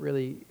you haven't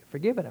really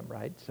forgiven him,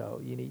 right?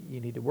 So you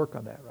need to work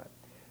on that, right?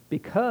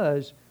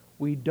 Because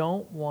we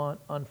don't want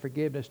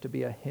unforgiveness to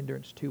be a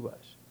hindrance to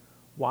us.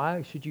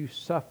 Why should you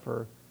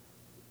suffer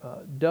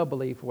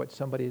doubly for what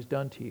somebody has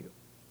done to you?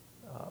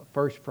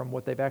 First, from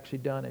what they've actually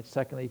done, and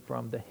secondly,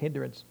 from the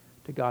hindrance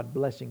to God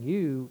blessing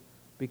you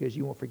because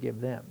you won't forgive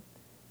them.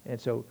 And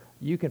so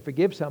you can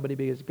forgive somebody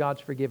because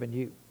God's forgiven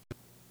you.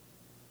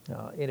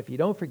 And if you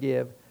don't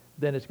forgive,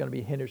 then it's going to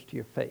be a hindrance to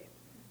your faith.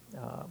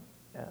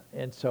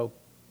 And so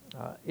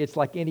it's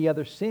like any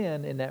other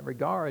sin in that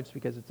regards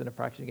because it's an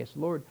infraction against the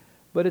Lord,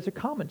 but it's a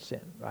common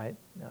sin, right?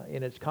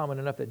 And it's common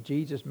enough that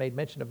Jesus made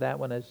mention of that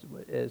one as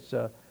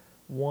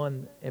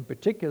one in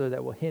particular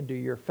that will hinder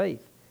your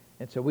faith.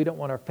 And so we don't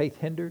want our faith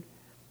hindered.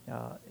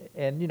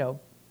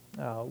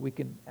 We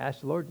can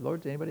ask the Lord,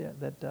 is anybody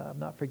that I'm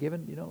not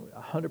forgiven,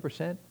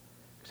 100%?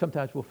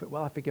 Sometimes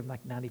I forgive them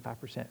like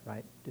 95%,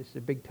 right? Just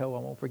a big toe, I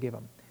won't forgive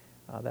them,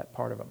 that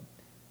part of them.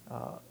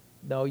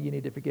 No, you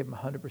need to forgive them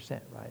 100%,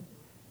 right?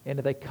 And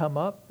if they come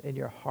up in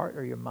your heart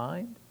or your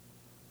mind,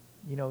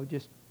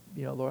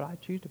 Lord, I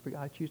choose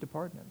to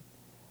pardon them.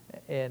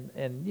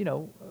 And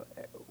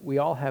we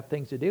all have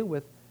things to deal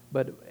with,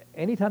 but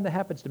anytime that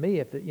happens to me,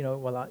 if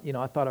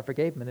I thought I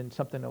forgave them, and then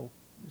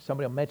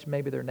somebody will mention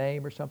maybe their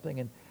name or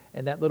something,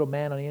 and that little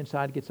man on the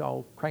inside gets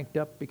all cranked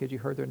up because you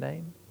heard their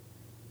name,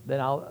 then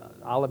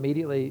I'll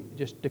immediately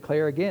just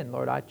declare again,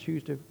 Lord, I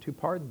choose to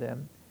pardon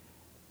them.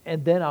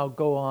 And then I'll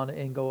go on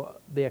and go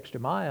the extra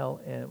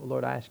mile, and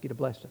Lord, I ask you to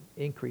bless them,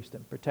 increase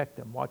them, protect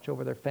them, watch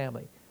over their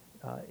family,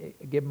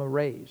 give them a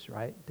raise,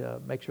 right?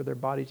 Make sure their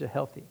bodies are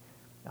healthy.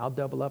 I'll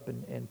double up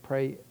and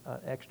pray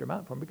extra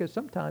amount for them, because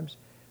sometimes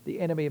the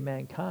enemy of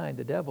mankind,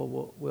 the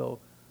devil, will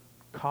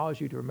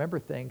cause you to remember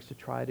things to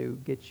try to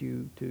get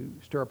you to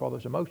stir up all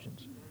those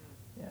emotions.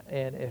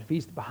 And if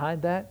he's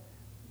behind that,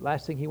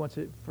 last thing he wants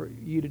for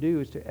you to do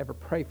is to ever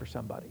pray for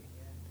somebody.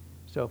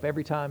 So if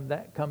every time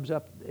that comes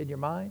up in your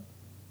mind,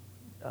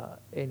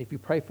 and if you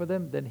pray for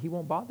them, then he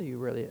won't bother you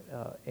really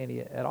any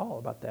at all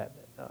about that.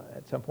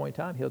 At some point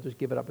in time, he'll just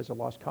give it up as a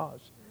lost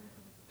cause.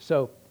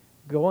 So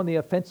go on the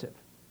offensive.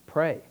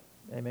 Pray.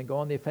 Amen. Go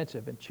on the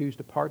offensive and choose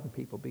to pardon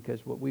people,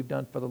 because what we've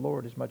done for the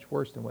Lord is much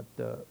worse than what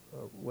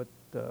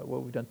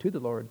we've done to the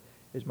Lord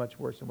is much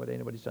worse than what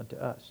anybody's done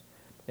to us.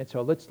 And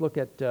so let's look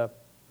at,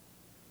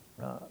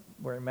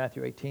 we're in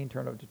Matthew 18,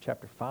 turn over to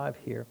chapter 5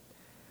 here.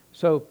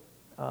 So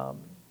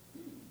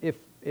if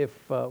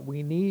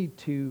we need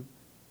to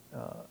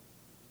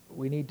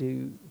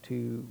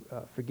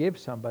forgive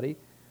somebody,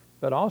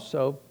 but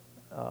also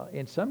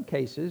in some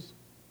cases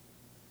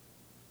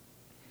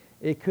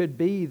it could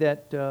be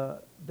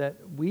that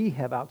we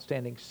have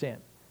outstanding sin.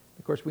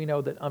 Of course, we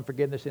know that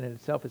unforgiveness in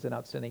itself is an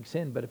outstanding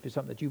sin, but if it's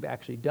something that you've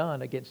actually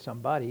done against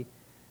somebody,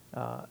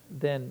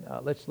 then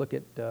let's look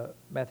at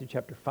Matthew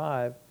chapter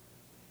 5.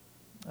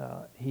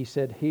 He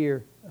said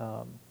here,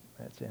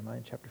 let's see, am I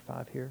in chapter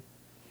 5 here?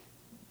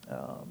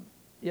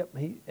 Yep.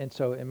 And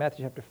so in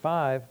Matthew chapter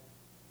 5,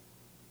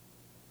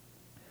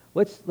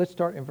 let's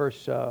start in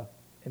verse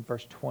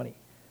 20.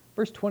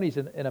 Verse 20 is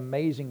an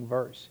amazing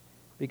verse,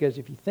 because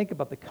if you think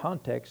about the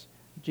context,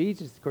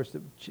 Jesus, of course,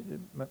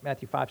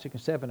 Matthew 5, 6,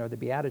 and 7 are the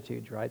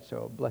Beatitudes, right?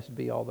 So blessed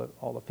be all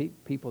the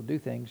people do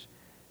things.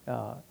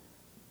 But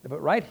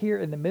right here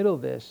in the middle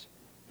of this,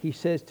 he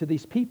says to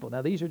these people.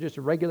 Now, these are just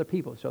regular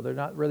people, so they're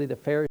not really the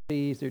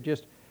Pharisees. They're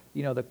just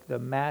the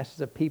masses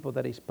of people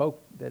that he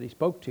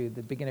spoke to.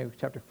 The beginning of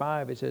chapter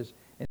 5, it says,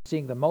 and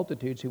seeing the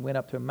multitudes who went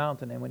up to a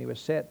mountain, and when he was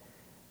set,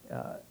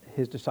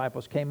 his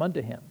disciples came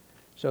unto him.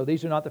 So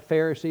these are not the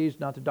Pharisees,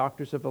 not the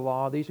doctors of the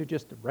law. These are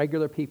just the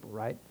regular people,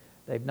 right?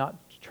 They've not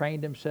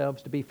trained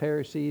themselves to be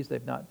Pharisees.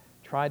 They've not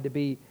tried to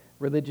be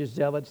religious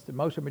zealots.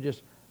 Most of them are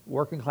just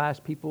working class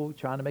people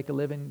trying to make a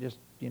living. Just,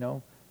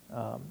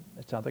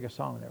 it sounds like a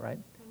song there, right?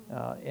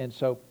 And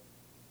so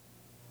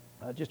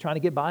just trying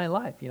to get by in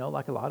life,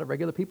 like a lot of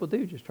regular people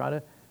do, just trying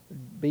to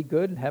be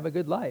good and have a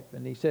good life.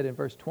 And he said in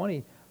verse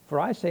 20,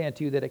 for I say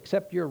unto you that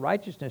except your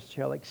righteousness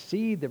shall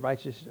exceed the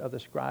righteousness of the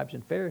scribes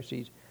and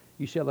Pharisees,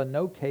 you shall in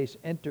no case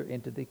enter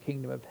into the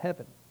kingdom of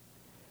heaven.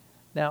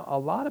 Now, a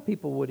lot of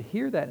people would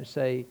hear that and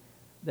say,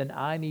 then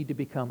I need to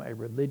become a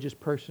religious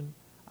person.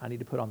 I need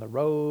to put on the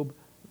robe,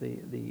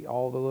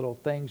 all the little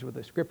things with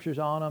the scriptures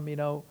on them,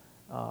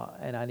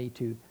 and I need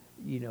to,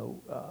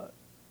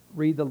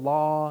 read the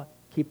law,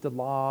 keep the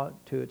law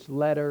to its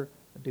letter,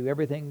 do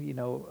everything,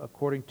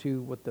 according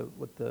to what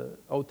the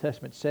Old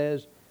Testament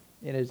says.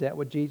 And is that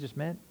what Jesus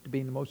meant, to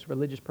being the most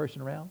religious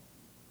person around?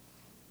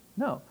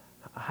 No.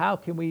 how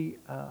can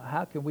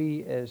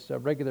we as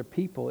regular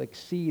people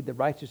exceed the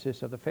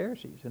righteousness of the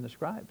Pharisees and the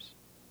scribes?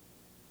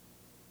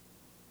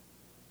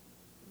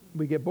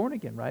 We get born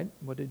again, right?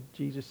 What did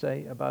Jesus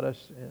say about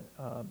us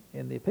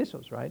in the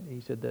epistles, right? He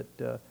said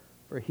that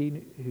for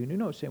he who knew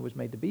no sin was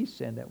made to be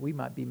sin, that we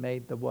might be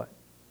made the what?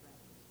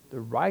 The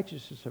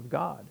righteousness of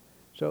God.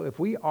 So if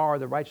we are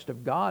the righteousness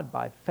of God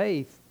by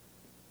faith,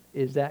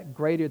 is that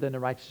greater than the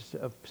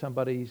righteousness of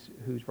somebody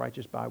who's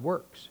righteous by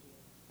works?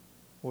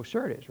 Well,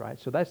 sure it is, right?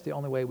 So that's the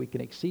only way we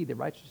can exceed the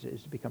righteousness,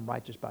 is to become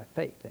righteous by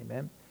faith,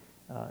 amen?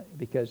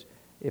 Because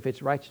if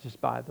it's righteousness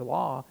by the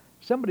law,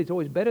 somebody's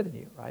always better than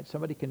you, right?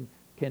 Somebody can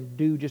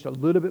do just a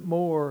little bit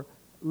more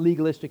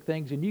legalistic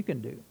things than you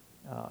can do.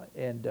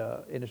 And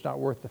it's not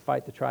worth the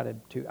fight to try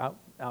to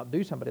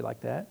outdo somebody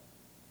like that.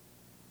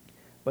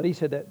 But he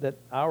said that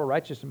our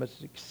righteousness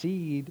must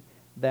exceed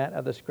that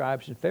of the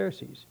scribes and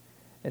Pharisees.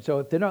 And so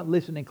if they're not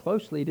listening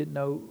closely, didn't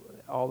know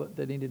all that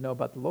they need to know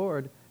about the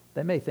Lord,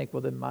 they may think,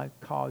 well, then my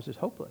cause is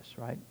hopeless,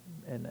 right?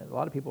 And a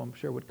lot of people, I'm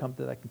sure, would come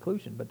to that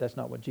conclusion, but that's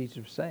not what Jesus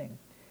was saying.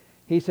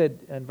 He said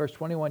in verse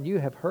 21, you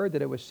have heard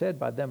that it was said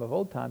by them of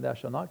old time, thou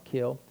shalt not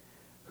kill.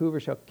 Whoever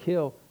shall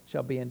kill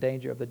shall be in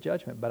danger of the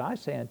judgment. But I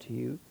say unto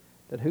you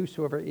that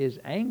whosoever is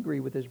angry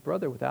with his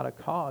brother without a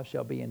cause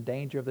shall be in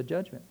danger of the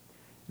judgment.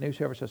 And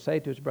whosoever shall say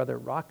to his brother,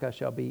 Raca,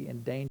 shall be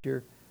in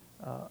danger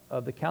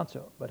of the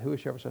council. But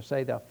whosoever shall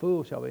say, thou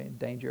fool, shall be in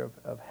danger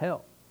of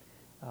hell.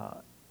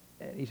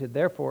 And he said,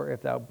 therefore,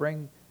 if thou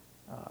bring,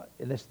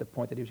 and this is the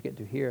point that he was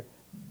getting to here,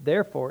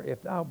 therefore,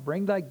 if thou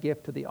bring thy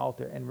gift to the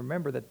altar, and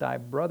remember that thy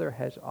brother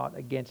has aught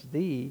against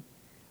thee,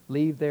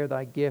 leave there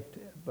thy gift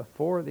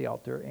before the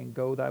altar, and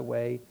go thy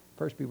way.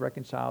 First be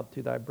reconciled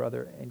to thy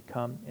brother, and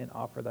come and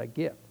offer thy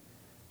gift.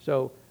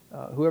 So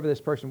whoever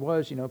this person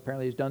was,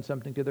 apparently has done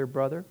something to their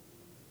brother,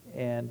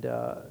 and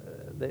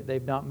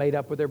they've not made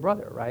up with their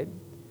brother, right?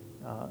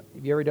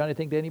 Have you ever done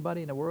anything to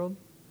anybody in the world?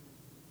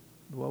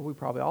 Well, we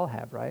probably all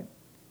have, right?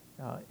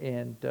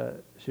 And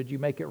should you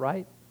make it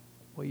right?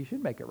 Well, you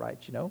should make it right,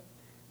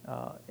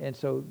 And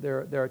so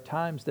there are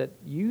times that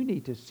you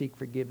need to seek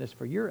forgiveness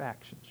for your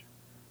actions,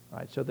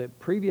 right? So the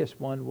previous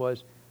one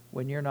was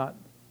when you're not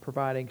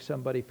providing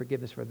somebody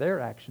forgiveness for their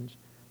actions.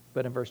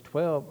 But in verse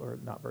 12, or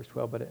not verse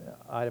 12, but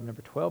item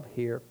number 12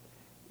 here,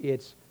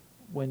 it's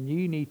when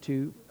you need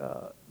to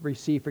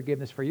receive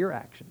forgiveness for your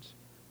actions.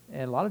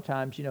 And a lot of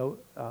times,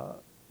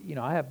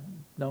 I have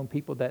known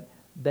people that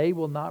they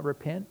will not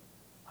repent.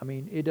 I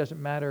mean, it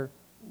doesn't matter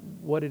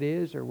what it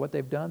is or what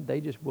they've done.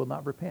 They just will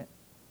not repent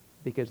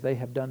because they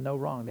have done no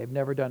wrong. They've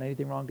never done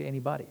anything wrong to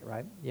anybody,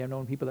 right? You have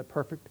known people that are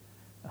perfect.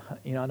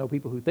 I know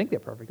people who think they're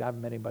perfect. I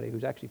haven't met anybody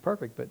who's actually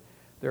perfect, but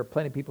there are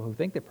plenty of people who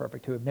think they're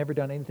perfect who have never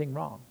done anything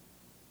wrong.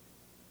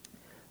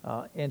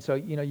 And so,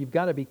 you've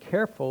got to be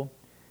careful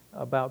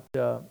about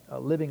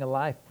living a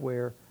life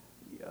where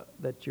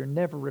that you're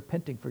never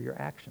repenting for your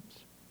actions.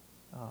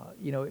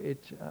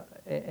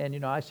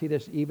 I see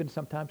this even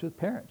sometimes with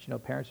parents.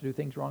 Parents do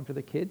things wrong to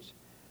their kids,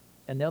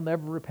 and they'll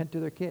never repent to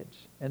their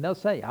kids. And they'll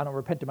say, I don't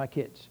repent to my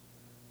kids.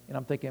 And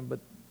I'm thinking, but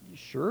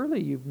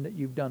surely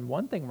you've done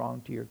one thing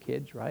wrong to your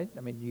kids, right?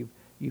 I mean,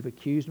 you've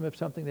accused them of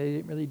something they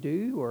didn't really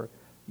do, or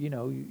you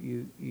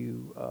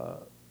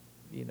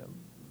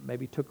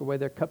maybe took away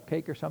their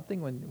cupcake or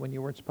something when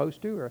you weren't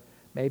supposed to, or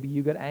maybe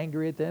you got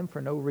angry at them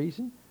for no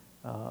reason.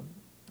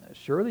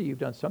 Surely you've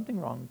done something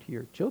wrong to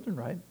your children,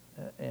 right?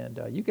 And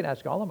you can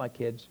ask all of my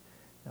kids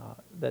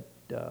that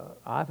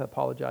I've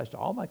apologized to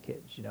all my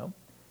kids,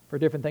 for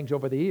different things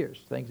over the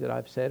years, things that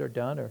I've said or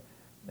done, or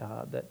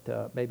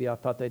that maybe I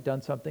thought they'd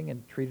done something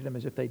and treated them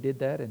as if they did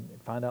that, and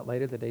find out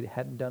later that they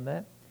hadn't done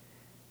that.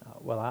 I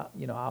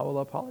will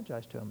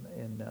apologize to them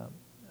and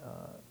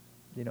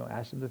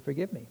ask them to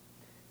forgive me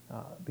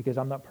because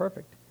I'm not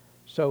perfect.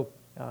 So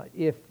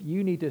if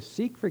you need to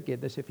seek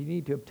forgiveness, if you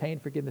need to obtain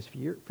forgiveness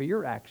for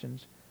your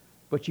actions,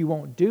 but you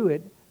won't do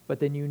it, but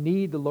then you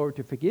need the Lord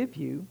to forgive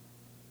you,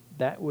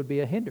 that would be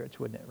a hindrance,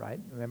 wouldn't it, right?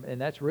 Remember,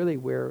 and that's really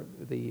where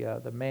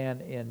the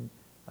man in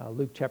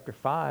Luke chapter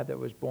 5 that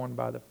was born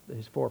by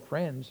his 4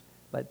 friends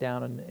let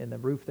down in the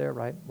roof there,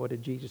 right? What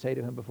did Jesus say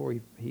to him before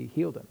he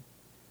healed him?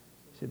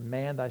 He said,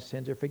 man, thy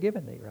sins are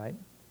forgiven thee, right?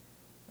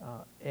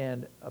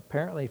 And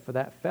apparently for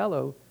that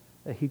fellow,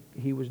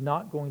 he was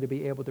not going to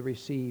be able to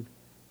receive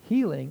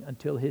healing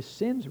until his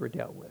sins were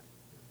dealt with.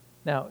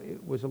 Now,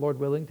 was the Lord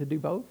willing to do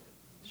both?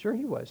 Sure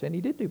he was, and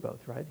he did do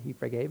both, right? He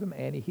forgave him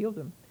and he healed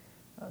him.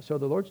 So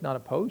the Lord's not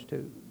opposed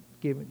to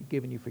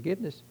giving you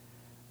forgiveness,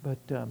 but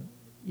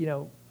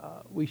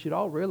we should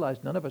all realize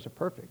none of us are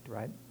perfect,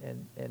 right?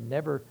 And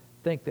never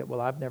think that,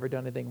 well, I've never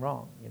done anything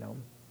wrong,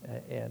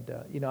 And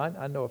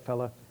I know a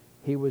fella,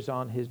 he was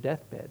on his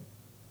deathbed,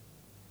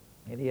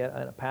 and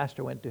a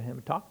pastor went to him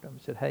and talked to him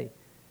and said, hey,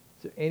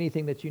 is there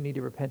anything that you need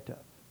to repent of?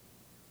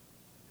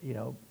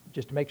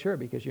 Just to make sure,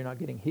 because you're not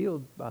getting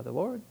healed by the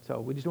Lord.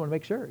 So we just want to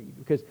make sure,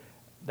 because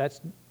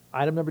that's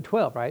item number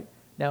 12, right?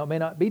 Now, it may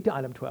not be to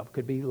item 12.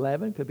 Could be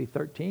 11, could be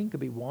 13, could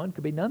be 1,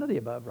 could be none of the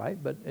above, right?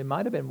 But it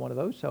might have been one of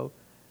those. So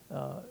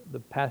the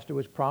pastor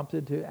was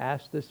prompted to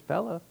ask this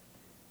fella,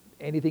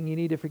 anything you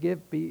need to forgive,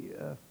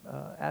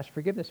 ask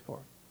forgiveness for.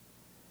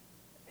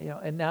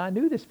 And now I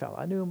knew this fellow.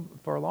 I knew him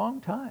for a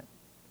long time.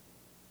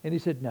 And he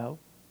said, no.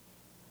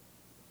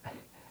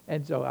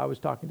 And so I was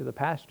talking to the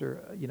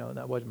pastor,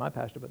 that wasn't my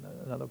pastor, but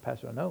another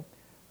pastor I know,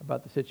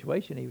 about the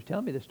situation. He was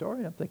telling me the story,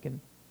 and I'm thinking,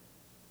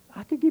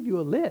 I could give you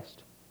a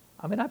list.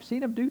 I mean, I've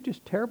seen him do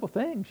just terrible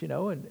things,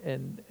 now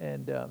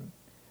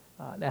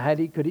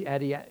he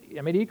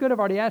could have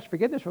already asked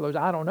forgiveness for those.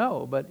 I don't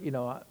know, but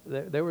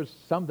there was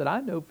some that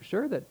I know for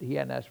sure that he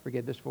hadn't asked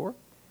forgiveness for.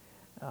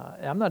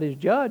 I'm not his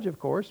judge, of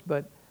course,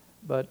 but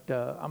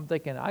I'm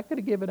thinking I could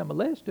have given him a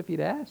list if he'd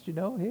asked.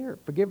 Here,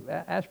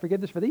 ask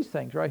forgiveness for these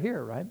things right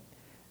here, right?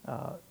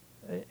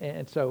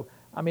 And so,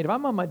 I mean, if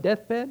I'm on my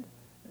deathbed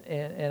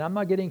and I'm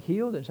not getting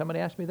healed, and somebody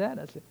asks me that,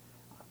 I say,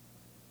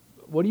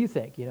 what do you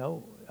think?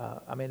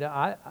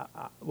 I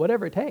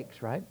whatever it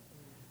takes, right?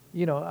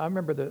 I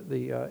remember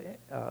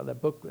the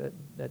book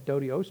that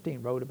Dodie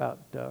Osteen wrote about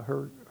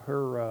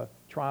her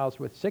trials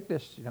with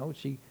sickness.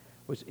 She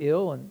was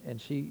ill and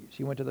she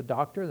went to the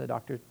doctor. The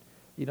doctor,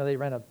 they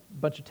ran a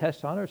bunch of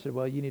tests on her. Said,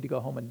 well, you need to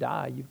go home and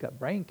die. You've got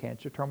brain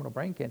cancer, terminal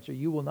brain cancer.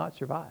 You will not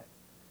survive.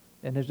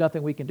 And there's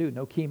nothing we can do.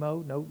 No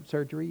chemo, no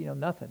surgery.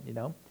 Nothing.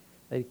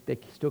 They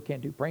still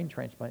can't do brain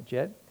transplants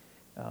yet.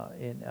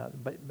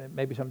 But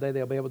maybe someday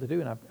they'll be able to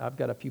do. And I've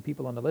got a few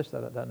people on the list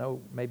that I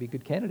know may be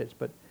good candidates.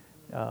 But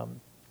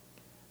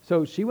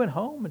so she went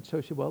home, and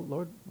so she said, well,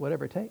 Lord,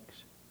 whatever it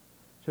takes.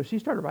 So she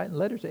started writing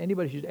letters to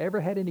anybody she's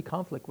ever had any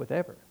conflict with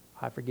ever.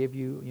 I forgive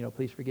you,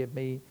 please forgive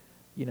me,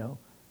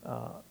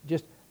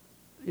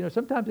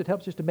 sometimes it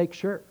helps just to make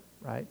sure,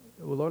 right?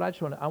 Well, Lord, I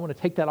want to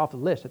take that off the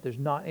list, that there's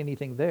not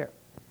anything there.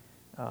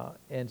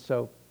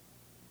 So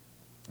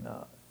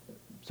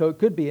it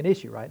could be an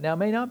issue, right? Now, it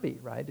may not be,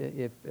 right?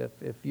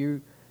 If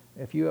you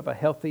have a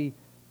healthy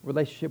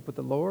relationship with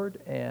the Lord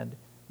and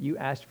you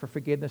ask for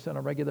forgiveness on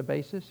a regular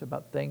basis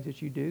about things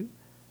that you do,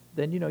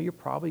 then you're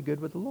probably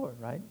good with the Lord,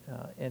 right?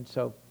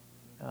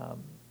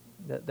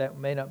 That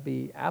may not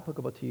be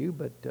applicable to you,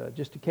 but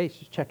just in case,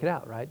 just check it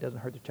out, right? It doesn't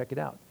hurt to check it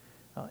out.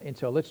 And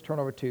so let's turn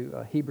over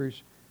to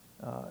Hebrews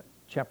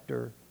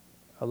chapter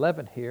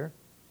 11 here.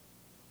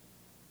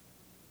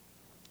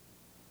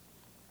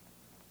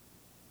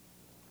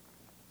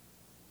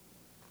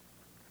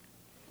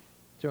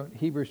 So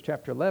Hebrews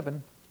chapter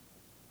 11.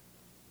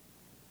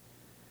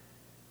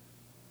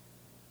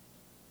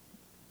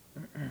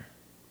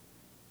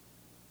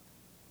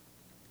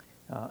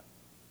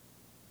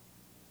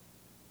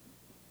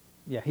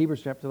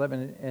 Hebrews chapter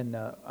 11, and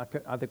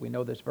I think we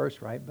know this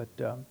verse, right? But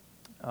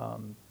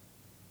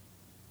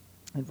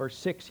in verse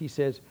 6 he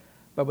says,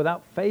 but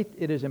without faith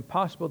it is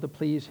impossible to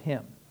please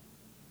him.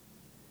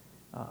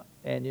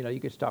 And you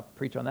could stop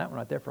preach on that one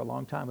right there for a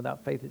long time.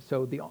 Without faith,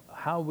 so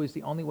how is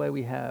the only way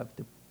we have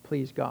to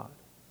please God?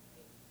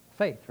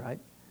 Faith, right?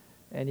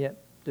 And yet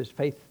does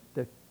faith,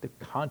 the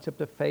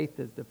concept of faith,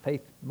 the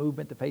faith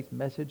movement, the faith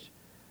message,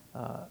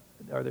 are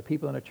there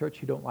people in a church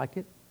who don't like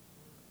it?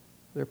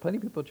 There are plenty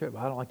of people in church,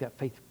 well, I don't like that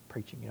faith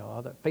preaching,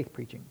 all that faith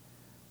preaching.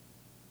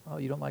 Oh,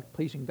 you don't like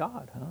pleasing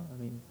God, huh?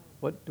 I mean,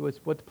 what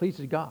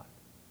pleases God?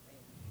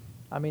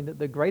 I mean,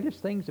 the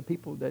greatest things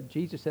that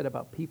Jesus said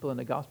about people in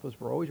the Gospels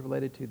were always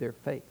related to their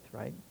faith,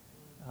 right?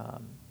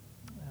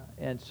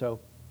 And so,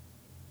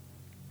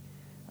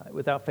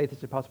 without faith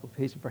it's impossible to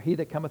please him. For he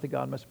that cometh to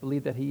God must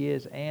believe that he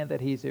is, and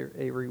that he's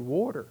a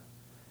rewarder.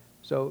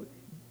 So,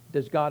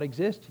 does God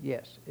exist?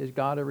 Yes. Is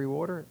God a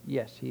rewarder?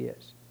 Yes, he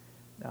is.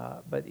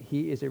 But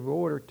he is a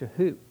rewarder to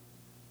who?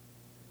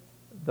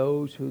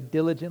 Those who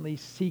diligently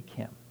seek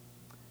him.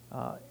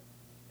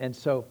 And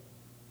so,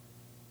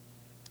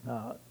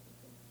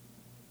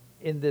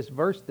 in this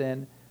verse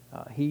then,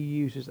 he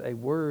uses a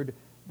word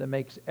that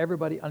makes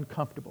everybody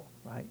uncomfortable,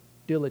 right?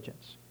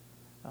 Diligence.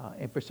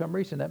 And for some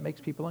reason that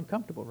makes people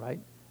uncomfortable, right?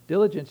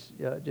 Diligence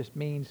just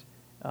means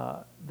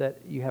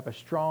that you have a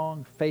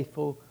strong,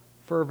 faithful,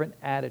 fervent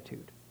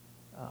attitude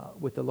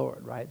with the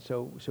Lord, right?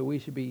 So we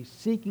should be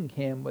seeking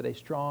him with a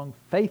strong,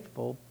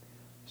 faithful,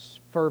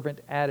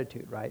 fervent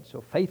attitude, right? So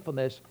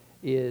faithfulness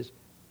is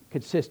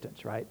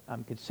consistence, right?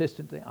 I'm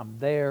consistent. I'm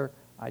there.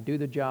 I do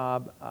the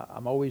job.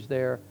 I'm always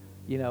there.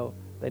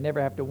 They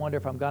never have to wonder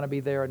if I'm going to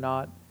be there or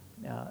not.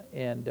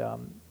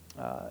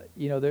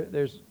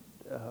 There's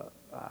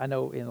I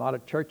know in a lot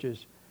of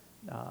churches,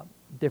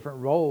 different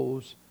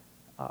roles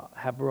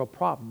have a real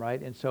problem, right?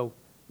 And so,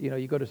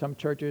 you go to some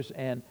churches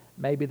and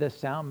maybe the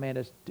sound man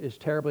is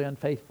terribly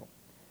unfaithful.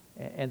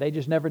 And they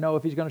just never know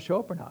if he's going to show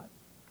up or not.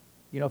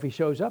 If he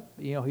shows up,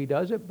 he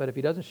does it. But if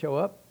he doesn't show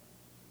up,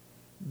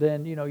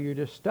 then, you're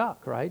just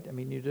stuck, right? I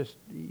mean,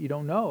 you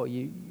don't know.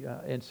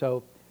 And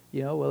so,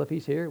 well, if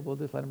he's here, we'll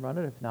just let him run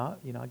it. If not,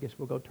 I guess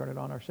we'll go turn it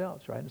on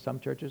ourselves, right? And some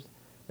churches,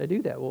 they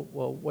do that.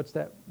 Well, what's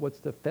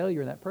the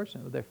failure in that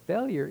person? Well, their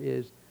failure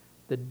is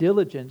the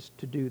diligence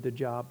to do the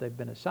job they've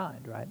been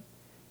assigned, right?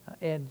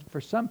 And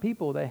for some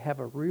people, they have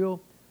a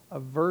real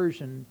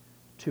aversion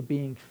to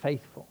being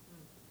faithful.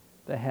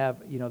 They have,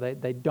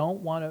 they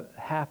don't want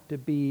to have to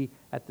be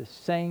at the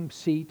same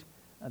seat,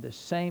 the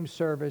same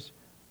service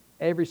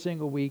every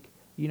single week,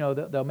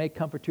 they'll may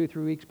come for 2 or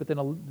 3 weeks, but then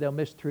they'll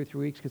miss 2 or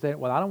 3 weeks because I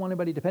don't want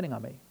anybody depending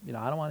on me.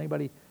 I don't want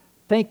anybody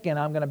thinking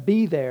I'm going to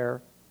be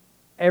there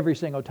every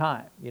single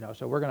time.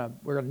 So we're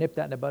gonna nip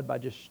that in the bud by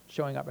just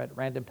showing up at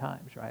random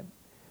times, right?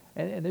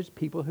 And there's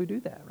people who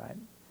do that, right?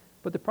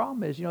 But the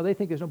problem is, they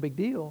think there's no big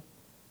deal,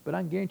 but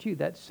I can guarantee you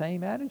that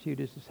same attitude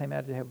is the same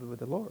attitude I have with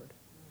the Lord.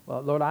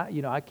 Well, Lord,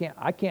 I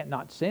can't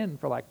not sin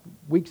for like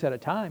weeks at a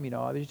time.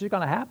 It's just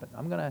going to happen.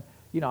 I'm gonna,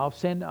 I'll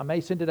sin. I may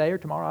sin today or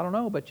tomorrow. I don't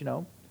know, but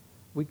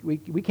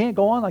we can't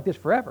go on like this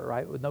forever,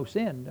 right? With no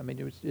sin. I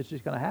mean, it's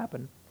just going to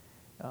happen,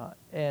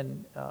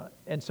 and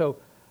so,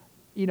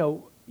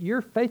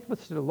 your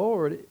faithfulness to the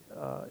Lord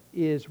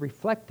is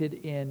reflected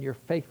in your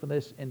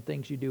faithfulness in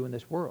things you do in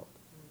this world.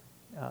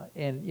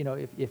 And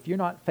if you're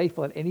not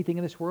faithful at anything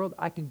in this world,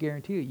 I can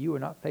guarantee you are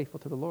not faithful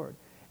to the Lord.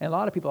 And a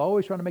lot of people are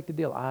always trying to make the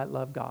deal. I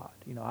love God.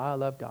 I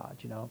love God.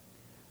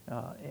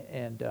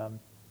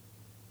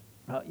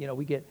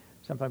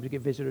 Sometimes we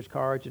get visitors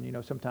cards,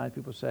 and sometimes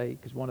people say,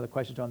 because one of the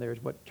questions on there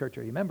is, what church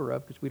are you a member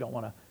of? Because we don't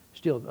want to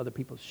steal other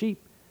people's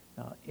sheep.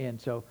 And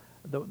so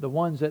the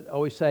ones that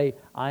always say,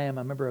 I am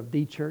a member of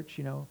the church,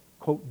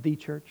 quote, the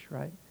church,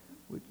 right?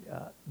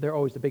 They're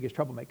always the biggest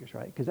troublemakers,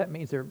 right? Because that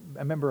means they're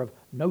a member of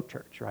no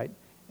church, right?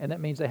 And that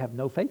means they have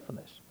no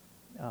faithfulness.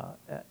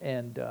 I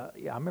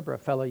remember a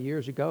fellow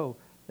years ago,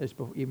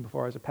 even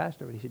before I was a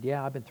pastor, he said,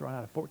 I've been thrown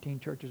out of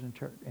 14 churches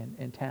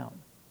in town.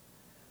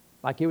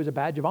 Like it was a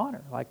badge of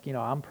honor. Like,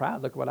 I'm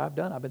proud. Look what I've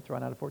done. I've been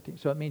thrown out of 14.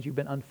 So it means you've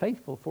been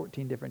unfaithful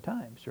 14 different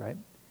times, right?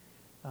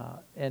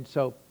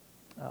 So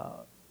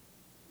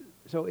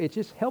it's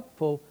just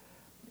helpful.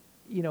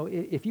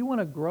 If you want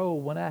to grow,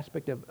 one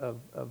aspect of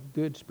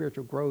good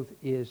spiritual growth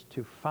is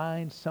to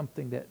find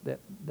something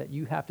that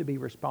you have to be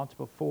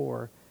responsible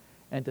for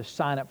and to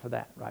sign up for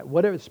that, right?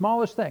 Whatever, the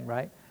smallest thing,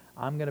 right?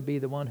 I'm going to be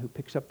the one who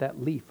picks up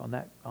that leaf on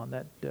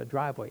that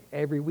driveway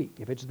every week.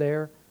 If it's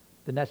there,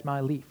 then that's my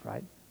leaf,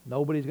 right?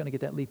 Nobody's going to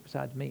get that leaf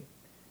besides me.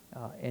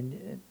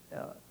 And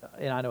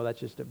I know that's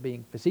just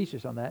being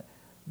facetious on that,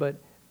 but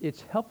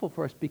it's helpful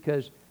for us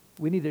because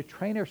we need to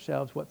train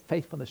ourselves what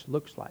faithfulness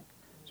looks like.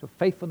 So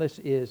faithfulness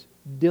is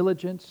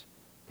diligence,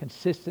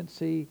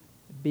 consistency,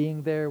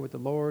 being there with the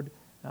Lord.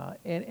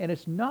 And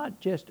it's not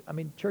just,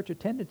 church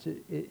attendance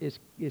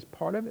is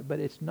part of it,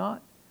 but it's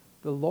not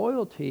the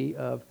loyalty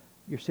of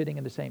you're sitting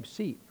in the same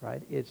seat,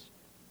 right? It's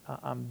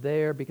I'm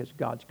there because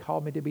God's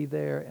called me to be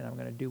there, and I'm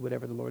going to do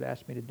whatever the Lord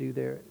asked me to do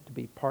there to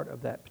be part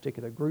of that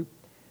particular group,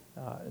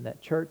 in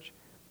that church.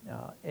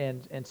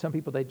 And some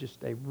people,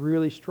 they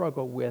really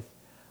struggle with,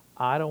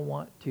 I don't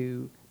want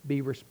to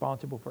be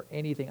responsible for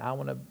anything. I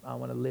want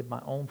to live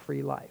my own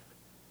free life.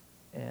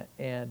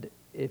 And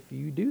if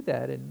you do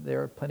that, and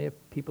there are plenty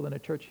of people in a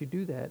church who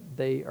do that,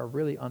 they are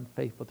really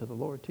unfaithful to the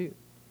Lord too.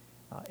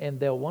 And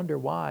they'll wonder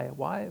why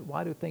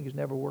do things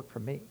never work for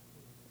me?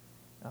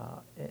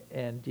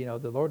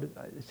 The Lord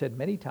said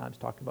many times,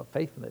 talking about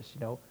faithfulness,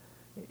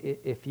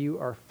 if you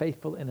are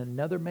faithful in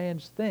another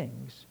man's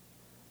things,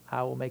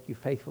 I will make you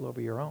faithful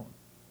over your own.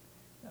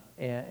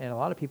 And a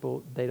lot of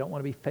people, they don't want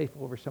to be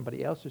faithful over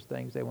somebody else's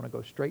things. They want to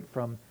go straight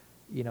from,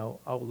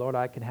 oh, Lord,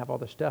 I can have all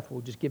the stuff. Well,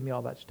 just give me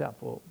all that stuff.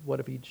 Well, what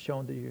have you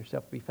shown to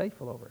yourself to be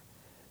faithful over?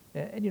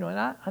 And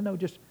I know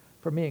just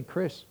for me and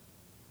Chris,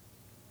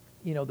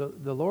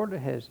 the Lord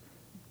has,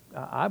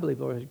 I believe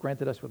the Lord has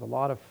granted us with a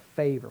lot of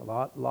favor, a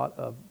lot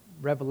of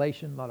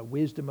revelation, a lot of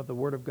wisdom of the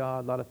Word of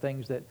God, a lot of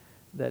things that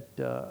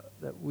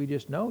we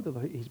just know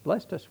that He's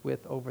blessed us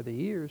with over the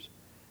years.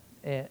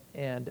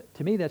 And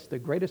to me, that's the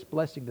greatest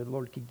blessing that the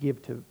Lord could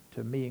give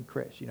to me and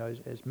Chris,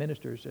 as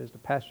ministers, as the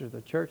pastors of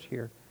the church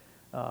here.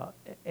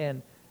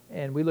 And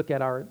we look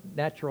at our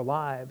natural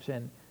lives,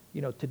 and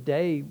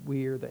today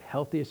we're the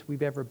healthiest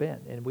we've ever been,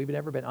 and we've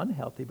never been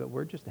unhealthy, but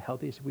we're just the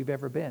healthiest we've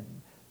ever been,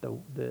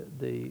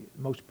 the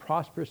most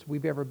prosperous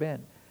we've ever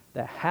been,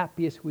 the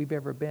happiest we've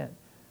ever been,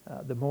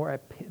 the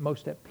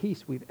most at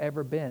peace we've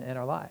ever been in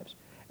our lives.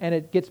 And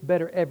it gets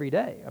better every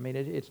day.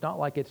 It's not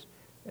like it's,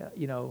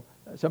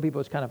 some people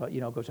it's kind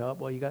of goes up.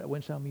 Well, you got to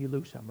win some, you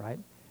lose some, right?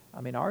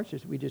 Ours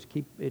it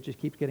just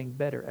keeps getting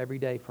better every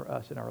day for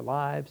us in our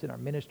lives, in our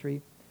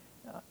ministry,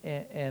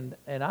 and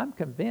I'm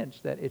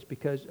convinced that it's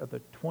because of the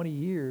 20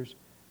 years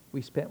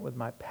we spent with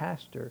my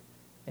pastor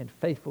and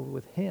faithful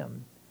with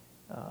him,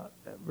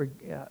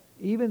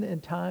 even in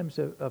times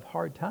of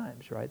hard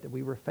times, right? That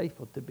we were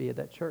faithful to be at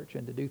that church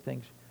and to do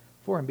things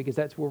for him, because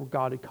that's where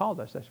God had called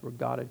us. That's where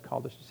God had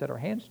called us to set our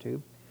hands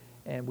to.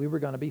 And we were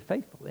going to be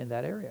faithful in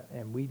that area.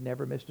 And we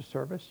never missed a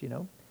service,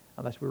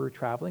 unless we were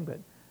traveling. But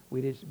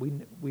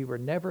we were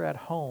never at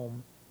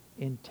home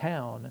in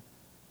town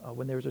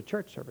when there was a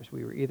church service.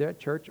 We were either at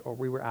church or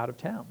we were out of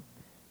town.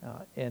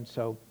 And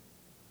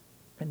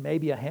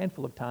maybe a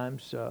handful of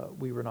times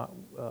we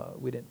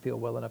didn't feel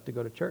well enough to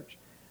go to church.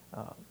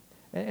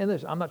 And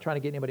listen, I'm not trying to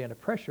get anybody under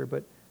pressure,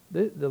 but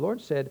the Lord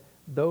said,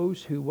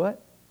 those who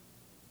what?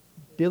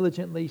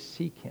 Diligently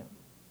seek Him.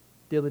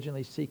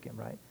 Diligently seek Him,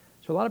 right?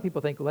 So a lot of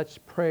people think, well, that's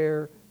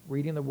prayer,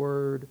 reading the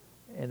Word,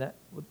 and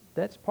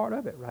that's part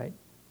of it, right?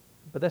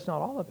 But that's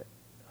not all of it.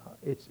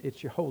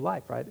 It's your whole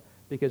life, right?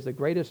 because the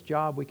greatest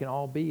job we can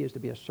all be is to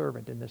be a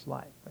servant in this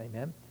life.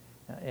 Amen.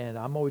 And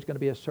I'm always going to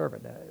be a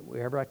servant.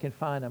 Wherever I can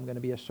find, I'm going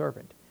to be a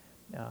servant.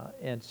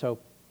 And so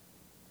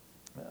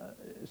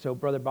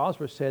Brother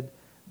Bosworth said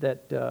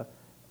that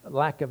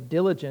lack of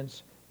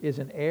diligence is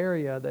an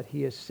area that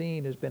he has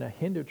seen has been a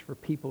hindrance for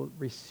people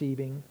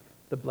receiving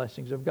the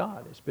blessings of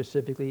God,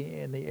 specifically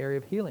in the area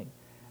of healing.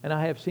 And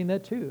I have seen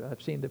that too.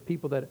 I've seen the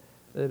people that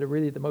are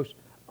really the most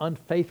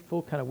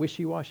unfaithful, kind of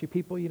wishy-washy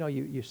people.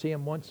 You see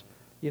them once,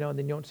 and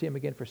then you don't see them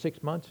again for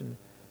 6 months, and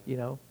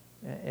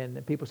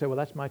and people say, well,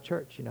 that's my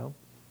church,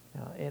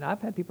 and I've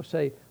had people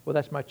say, well,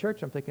 that's my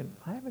church. I'm thinking,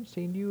 I haven't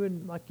seen you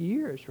in like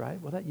years, right?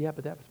 Well,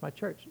 but that was my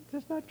church.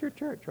 That's not your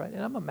church, right?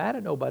 And I'm not mad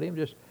at nobody. I'm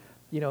just,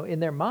 in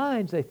their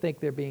minds, they think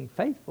they're being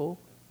faithful,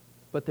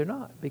 but they're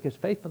not, because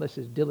faithfulness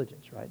is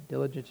diligence, right?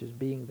 Diligence is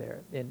being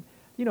there. And,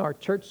 our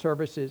church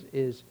service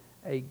is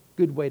a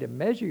good way to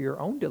measure your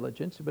own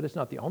diligence, but it's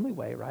not the only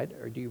way, right?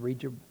 Or do you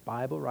read your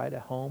Bible, right,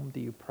 at home? Do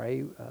you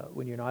pray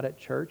when you're not at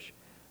church?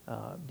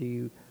 Do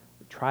you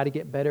try to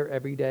get better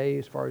every day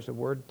as far as the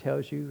Word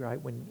tells you, right?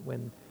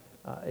 When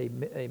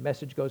a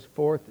message goes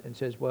forth and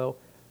says, well,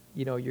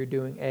 you're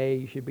doing A,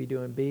 you should be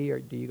doing B, or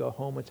do you go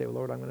home and say, well,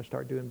 Lord, I'm going to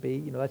start doing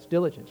B? That's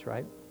diligence,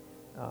 right?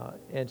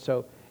 And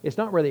so it's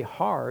not really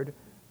hard,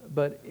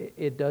 but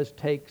it does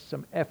take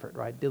some effort,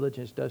 right?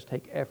 Diligence does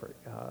take effort.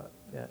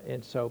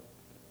 And so,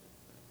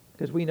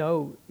 because we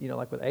know,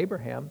 like with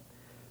Abraham,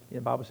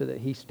 the Bible said that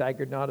he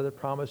staggered not at the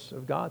promise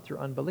of God through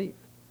unbelief,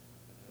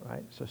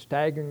 right? So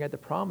staggering at the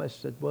promise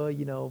said, well,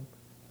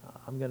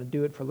 I'm going to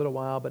do it for a little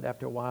while, but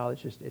after a while,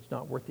 it's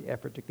not worth the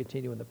effort to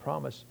continue in the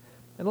promise.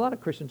 And a lot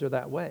of Christians are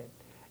that way.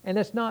 And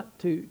it's not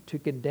to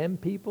condemn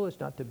people. It's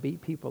not to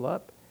beat people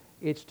up.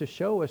 It's to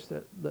show us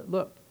that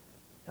look,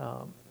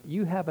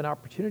 you have an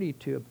opportunity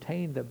to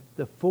obtain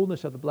the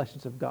fullness of the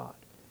blessings of God.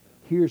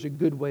 Here's a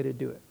good way to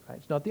do it, right?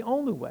 It's not the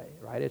only way,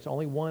 right? It's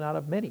only one out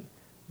of many.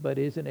 But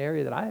it is an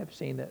area that I have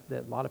seen that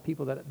a lot of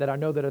people that I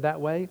know that are that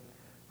way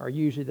are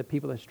usually the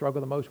people that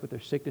struggle the most with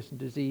their sickness and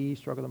disease,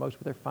 struggle the most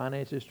with their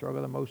finances,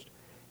 struggle the most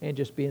in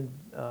just being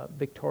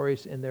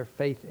victorious in their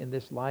faith in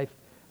this life.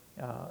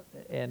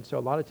 And so a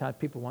lot of times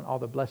people want all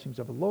the blessings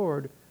of the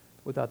Lord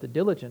without the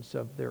diligence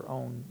of their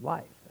own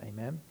life.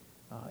 Amen.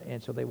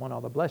 And so they want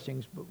all the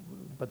blessings,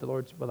 but the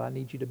Lord's, well, I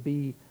need you to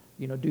be,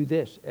 do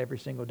this every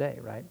single day,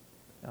 right?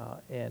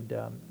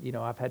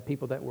 I've had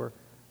people that were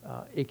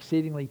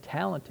exceedingly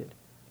talented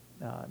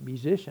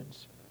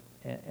musicians,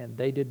 and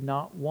they did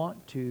not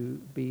want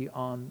to be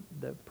on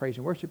the praise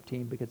and worship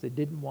team because they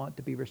didn't want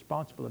to be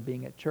responsible of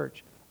being at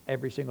church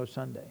every single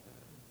Sunday.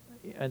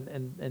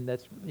 And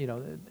that's,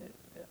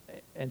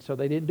 and so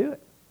they didn't do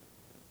it.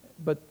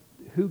 But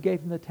who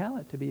gave them the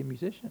talent to be a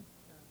musician?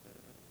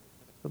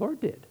 The Lord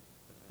did.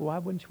 Well, why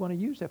wouldn't you want to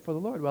use that for the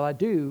Lord? Well, I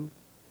do.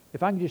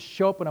 If I can just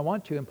show up when I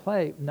want to and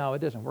play, no, it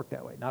doesn't work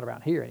that way. Not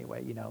around here anyway,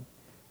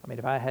 I mean,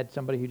 if I had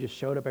somebody who just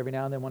showed up every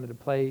now and then wanted to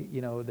play,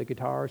 the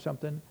guitar or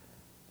something,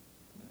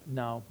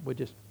 no, we'll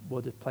just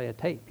play a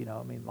tape,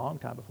 I mean, long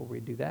time before we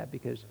do that,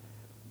 because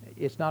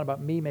it's not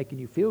about me making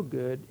you feel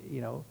good,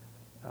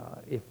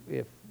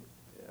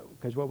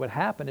 because what would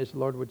happen is the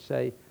Lord would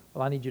say,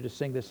 well, I need you to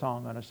sing this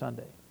song on a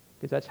Sunday,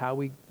 because that's how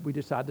we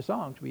decide the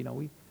songs.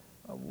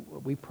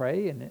 We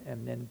pray,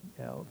 and then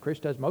Chris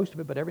does most of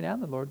it, but every now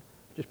and then the Lord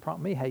just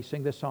prompt me, hey,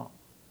 sing this song.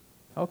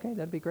 Okay,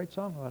 that'd be a great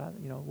song. Well,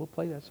 we'll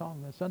play that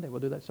song on Sunday. We'll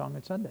do that song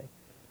on Sunday.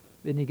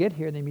 Then you get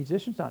here, and the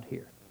musician's not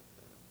here.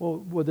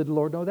 Well, did the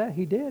Lord know that?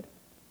 He did.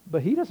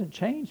 But he doesn't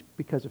change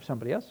because of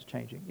somebody else is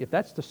changing. If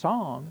that's the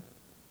song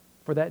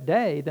for that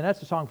day, then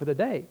that's the song for the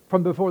day.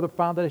 From before the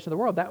foundation of the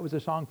world, that was the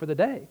song for the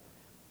day.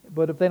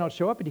 But if they don't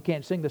show up and you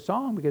can't sing the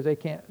song because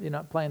you're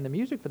not playing the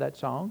music for that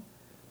song,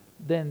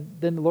 then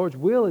the Lord's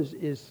will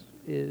is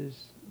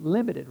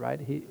limited,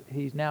 right?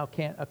 He's now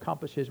can't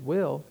accomplish his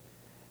will.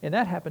 And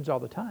that happens all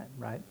the time,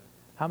 right?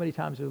 How many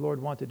times does the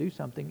Lord want to do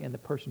something and the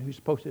person who's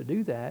supposed to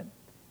do that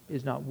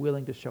is not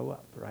willing to show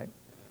up, right?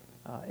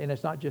 And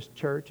it's not just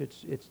church;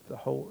 it's the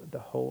whole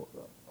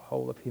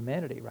of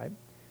humanity, right?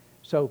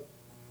 So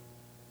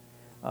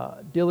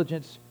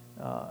diligence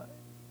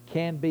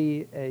can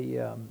be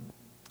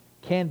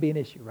an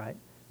issue, right?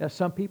 Now,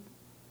 some people,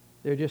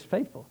 they're just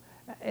faithful,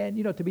 and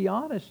to be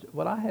honest,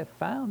 what I have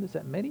found is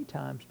that many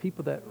times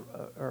people that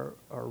are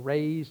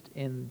raised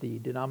in the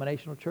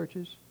denominational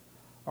churches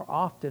are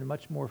often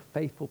much more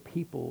faithful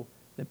people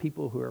than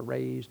people who are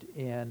raised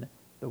in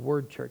the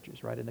word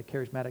churches, right, in the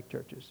charismatic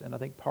churches. And I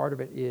think part of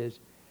it is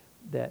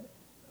that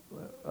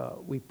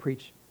we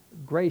preach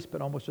grace,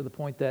 but almost to the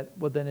point that,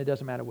 well, then it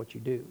doesn't matter what you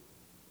do.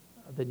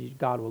 Then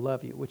God will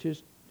love you, which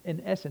is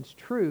in essence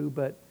true,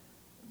 but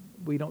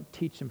we don't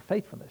teach them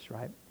faithfulness,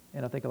 right?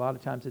 And I think a lot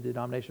of times the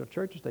denominational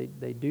churches,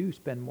 they do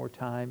spend more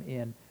time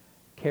in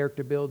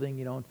character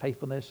building, and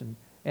faithfulness, and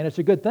it's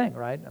a good thing,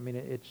 right? I mean,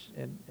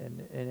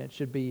 it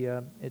should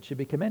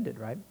be commended,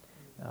 right?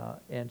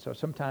 And so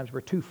sometimes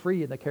we're too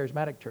free in the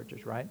charismatic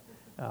churches, right?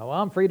 Well,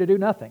 I'm free to do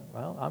nothing.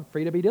 Well, I'm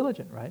free to be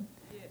diligent, right?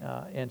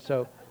 And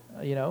so,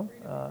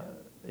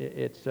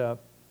 it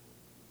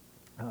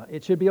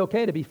should be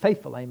okay to be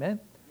faithful, amen?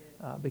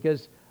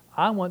 because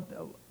I want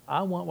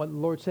what the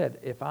Lord said.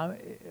 If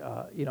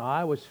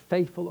I was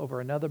faithful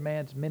over another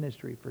man's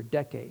ministry for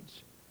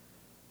decades,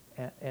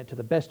 and to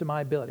the best of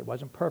my ability. It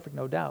wasn't perfect,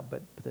 no doubt,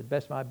 but to the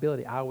best of my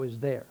ability, I was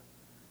there.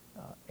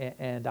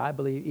 And I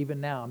believe even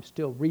now I'm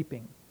still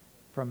reaping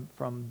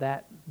from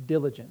that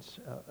diligence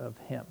of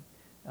him.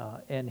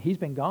 And he's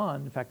been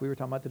gone. In fact, we were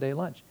talking about today at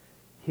lunch.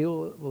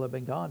 Will have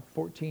been gone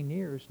 14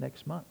 years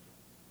next month.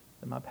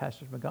 And my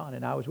pastor's been gone.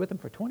 And I was with him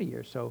for 20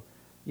 years. So,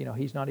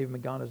 he's not even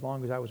been gone as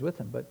long as I was with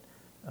him.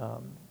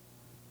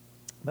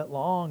 But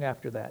long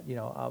after that,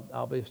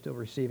 I'll be still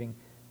receiving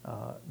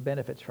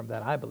benefits from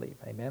that, I believe.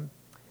 Amen.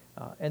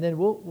 And then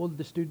we'll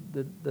just do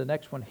the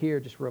next one here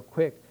just real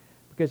quick,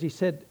 because he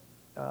said,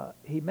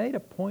 he made a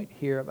point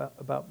here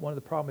about one of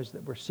the problems is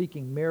that we're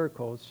seeking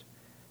miracles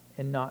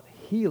and not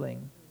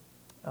healing.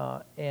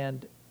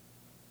 And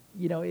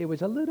it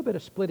was a little bit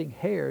of splitting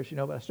hairs,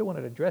 but I still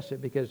wanted to address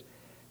it, because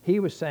he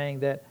was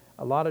saying that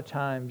a lot of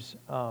times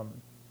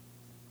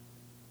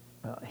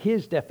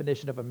his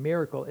definition of a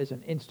miracle is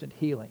an instant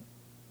healing.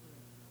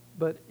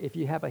 But if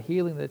you have a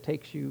healing that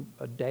takes you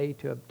a day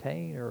to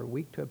obtain, or a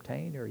week to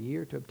obtain, or a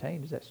year to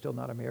obtain, is that still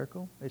not a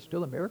miracle? It's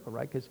still a miracle,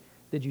 right? Because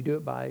did you do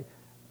it by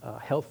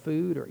health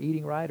food, or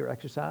eating right, or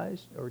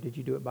exercise, or did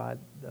you do it by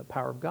the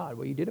power of God?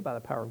 Well, you did it by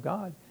the power of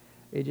God.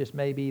 It just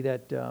may be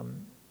that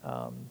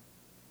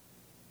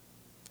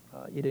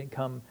you didn't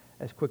come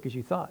as quick as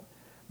you thought.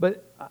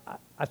 But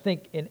I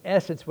think in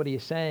essence what he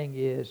is saying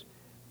is,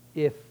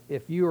 if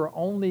you are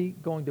only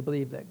going to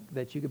believe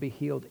that you could be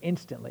healed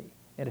instantly,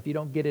 and if you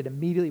don't get it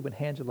immediately when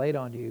hands are laid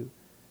on you,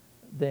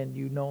 then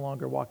you no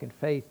longer walk in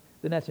faith,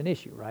 then that's an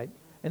issue, right?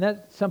 And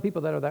that some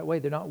people that are that way,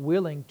 they're not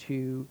willing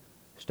to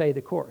stay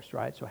the course,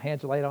 right? So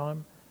hands are laid on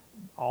them,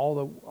 all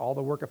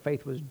the work of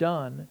faith was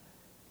done,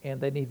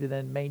 and they need to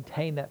then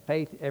maintain that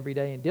faith every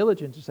day in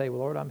diligence to say, well,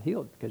 Lord, I'm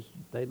healed because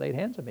they laid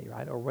hands on me,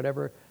 right? Or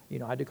whatever,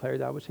 I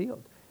declared that I was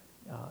healed.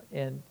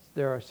 And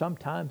there are some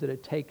times that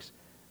it takes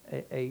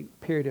a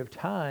period of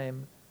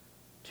time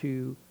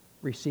to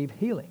receive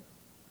healing.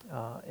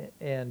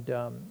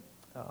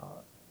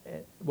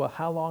 Well,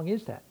 how long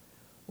is that?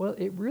 Well,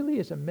 it really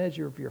is a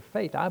measure of your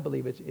faith. I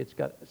believe it's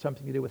got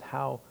something to do with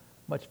how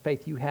much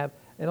faith you have.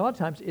 And a lot of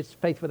times it's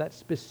faith for that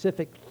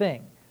specific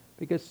thing.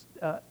 Because,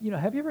 have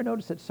you ever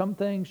noticed that some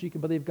things you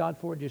can believe God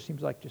for, it just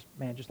seems like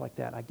just like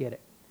that, I get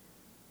it.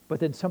 But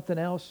then something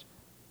else,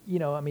 you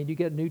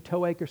get a new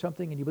toe ache or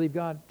something and you believe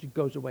God, it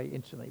goes away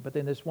instantly. But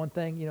then this one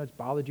thing, it's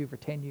bothered you for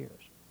 10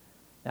 years.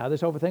 Now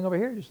this thing over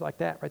here, just like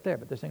that right there.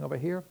 But this thing over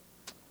here,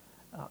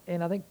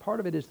 and I think part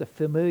of it is the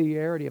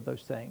familiarity of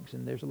those things.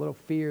 And there's a little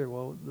fear,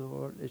 well, the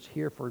Lord is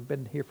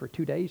been here for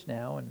 2 days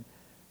now, and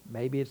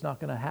maybe it's not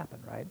going to happen,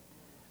 right?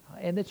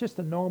 And it's just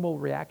the normal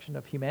reaction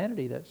of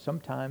humanity that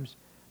sometimes,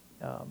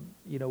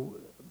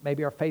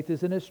 maybe our faith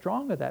isn't as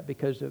strong as that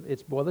because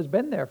it's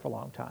been there for a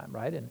long time,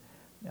 right?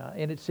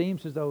 And it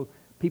seems as though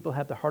people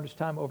have the hardest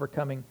time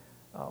overcoming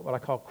what I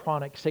call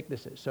chronic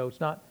sicknesses. So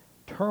it's not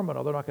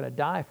terminal; they're not going to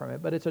die from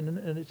it, but it's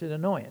an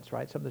annoyance,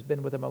 right? Something that's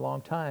been with them a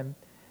long time.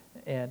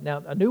 And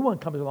now a new one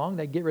comes along,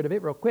 they get rid of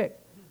it real quick.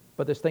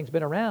 But this thing's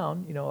been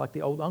around, like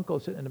the old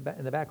uncle sitting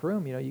in the back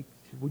room,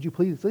 would you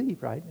please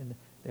leave, right? And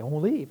they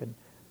won't leave.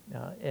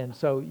 And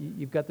so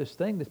you've got this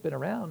thing that's been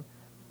around.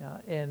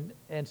 And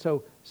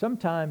so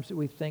sometimes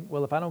we think,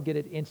 well, if I don't get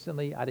it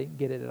instantly, I didn't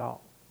get it at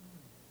all.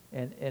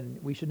 And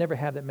we should never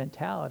have that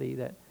mentality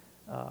that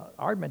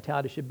our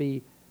mentality should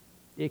be,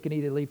 it can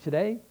either leave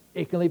today,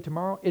 it can leave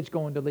tomorrow, it's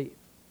going to leave.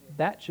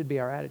 That should be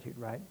our attitude,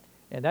 right?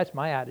 And that's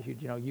my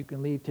attitude. You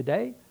can leave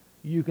today,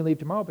 you can leave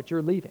tomorrow, but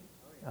you're leaving.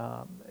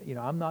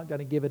 I'm not going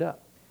to give it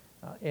up.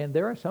 And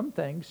there are some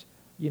things,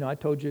 I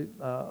told you,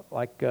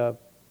 I'd gone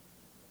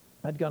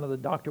to the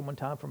doctor one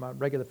time for my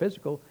regular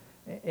physical,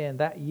 and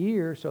that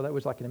year, so that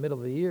was like in the middle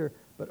of the year,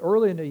 but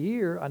early in the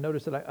year, I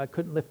noticed that I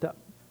couldn't lift up,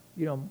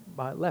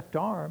 my left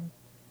arm,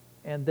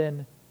 and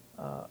then,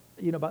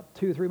 about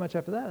 2 or 3 months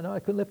after that, I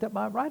couldn't lift up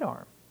my right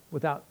arm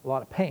without a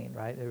lot of pain,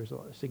 right? There was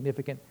a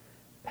significant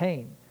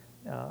pain.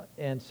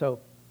 And so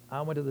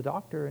I went to the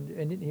doctor,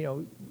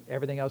 and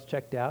everything else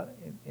checked out,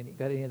 and he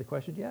got any other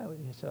questions? Yeah,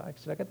 he said,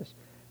 I got this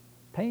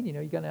pain, you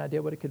got any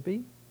idea what it could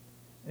be?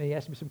 And he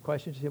asked me some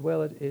questions. He said,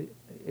 well,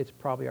 it's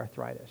probably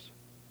arthritis.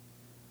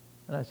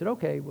 And I said,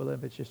 okay, well,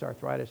 if it's just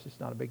arthritis,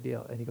 it's not a big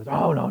deal. And he goes,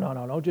 oh, no,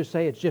 don't just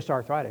say it's just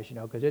arthritis,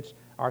 because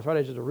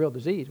arthritis is a real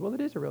disease. Well, it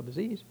is a real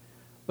disease.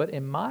 But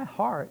in my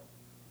heart,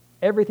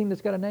 everything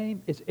that's got a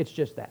name, it's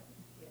just that.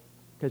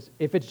 Because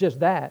if it's just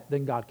that,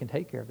 then God can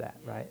take care of that,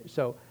 right?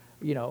 So,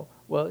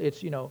 well,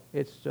 it's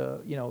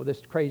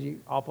this crazy,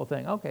 awful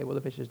thing. Okay, well,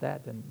 if it's just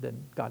that,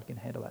 then God can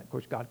handle that. Of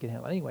course, God can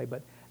handle it anyway.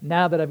 But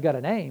now that I've got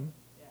a name,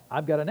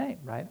 I've got a name,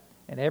 right?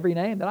 And every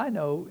name that I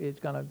know is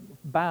going to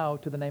bow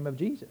to the name of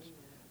Jesus.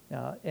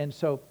 And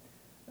so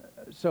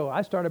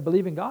I started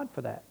believing God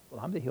for that.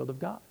 Well, I'm the healed of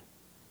God.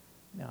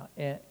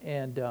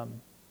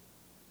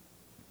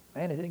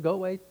 Man, it didn't go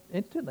away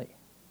instantly.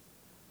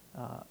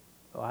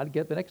 I'd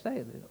get the next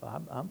day.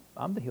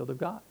 I'm the healed of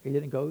God. It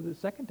didn't go the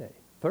second day,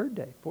 third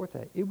day, fourth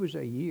day. It was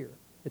a year.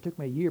 It took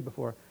me a year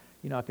before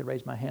I could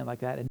raise my hand like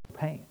that and no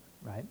pain,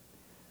 right?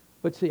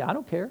 But see, I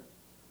don't care.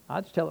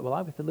 I just tell it, well, I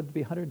have to live to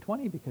be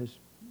 120 because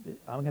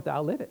I'm going to have to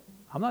outlive it.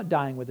 I'm not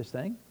dying with this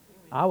thing.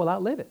 I will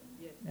outlive it.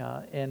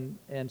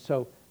 And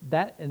so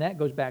that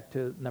goes back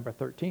to number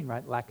 13,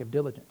 right? Lack of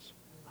diligence.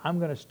 I'm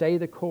going to stay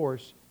the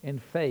course in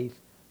faith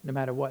no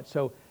matter what.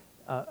 So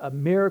a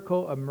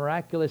miracle, a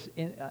miraculous,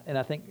 and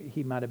I think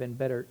he might have been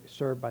better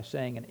served by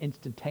saying an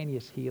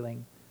instantaneous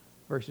healing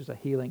versus a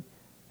healing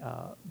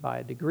by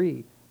a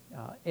degree.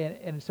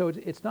 And so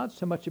it's not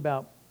so much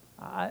about,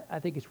 I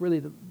think it's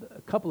really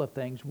a couple of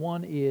things.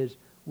 One is,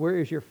 where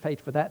is your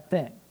faith for that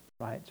thing,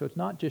 right? So it's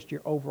not just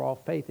your overall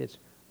faith, it's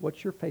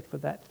what's your faith for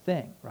that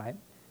thing, right?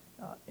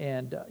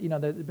 There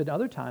have been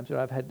other times that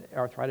I've had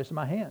arthritis in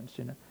my hands,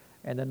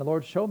 and then the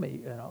Lord showed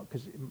me,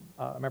 because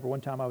I remember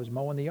one time I was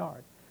mowing the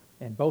yard,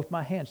 and both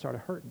my hands started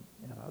hurting.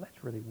 Oh,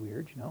 that's really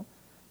weird, and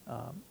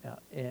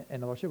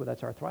the Lord said, well,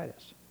 that's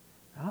arthritis.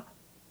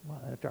 Well,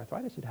 after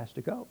arthritis, it has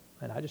to go.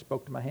 And I just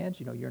spoke to my hands,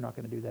 you're not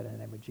going to do that in the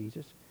name of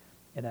Jesus.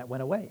 And that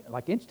went away,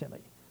 like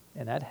instantly.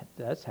 And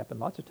that's happened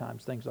lots of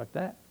times, things like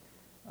that.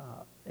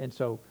 And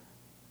so,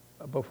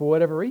 but for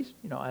whatever reason,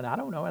 and I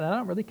don't know, and I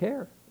don't really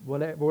care.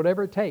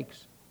 Whatever it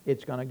takes,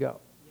 it's going to go.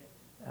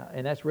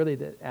 And that's really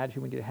the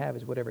attitude we need to have,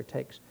 is whatever it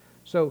takes.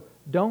 So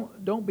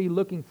don't be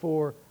looking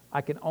for,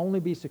 I can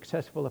only be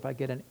successful if I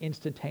get an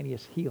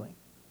instantaneous healing.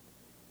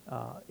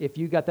 If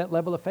you got that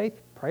level of faith,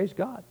 praise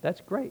God.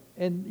 That's great.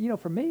 And,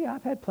 for me,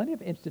 I've had plenty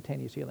of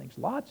instantaneous healings,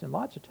 lots and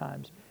lots of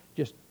times.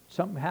 Just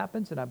something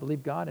happens, and I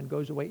believe God, and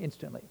goes away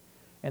instantly.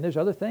 And there's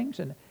other things,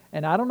 and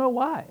I don't know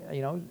why.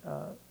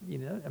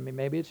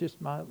 Maybe it's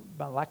just my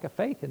lack of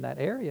faith in that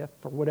area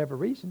for whatever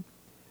reason.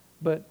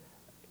 But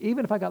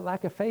even if I got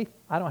lack of faith,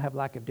 I don't have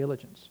lack of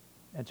diligence.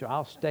 And so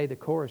I'll stay the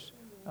course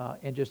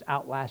and just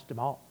outlast them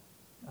all.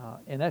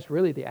 And that's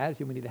really the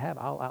attitude we need to have.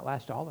 I'll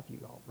outlast all of you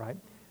all, right?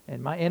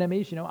 And my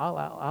enemies, I'll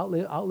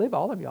outlive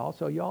all of y'all,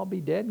 so y'all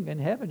be dead in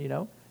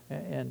heaven,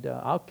 and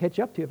I'll catch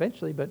up to you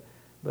eventually, but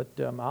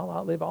I'll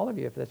outlive all of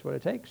you if that's what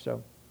it takes.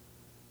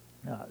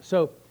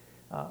 So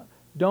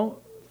don't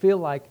feel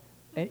like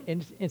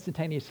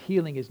instantaneous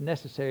healing is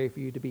necessary for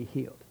you to be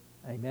healed.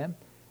 Amen?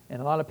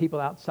 And a lot of people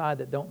outside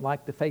that don't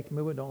like the faith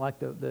movement, don't like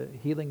the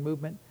healing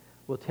movement,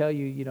 will tell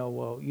you,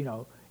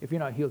 if you're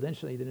not healed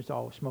instantly, then it's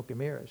all smoke and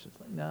mirrors. It's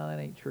like, no, that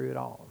ain't true at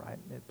all, right?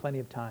 And plenty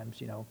of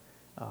times,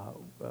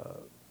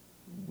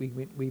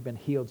 we've been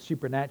healed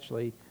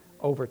supernaturally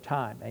over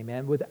time,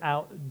 amen,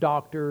 without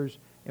doctors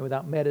and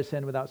without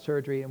medicine, without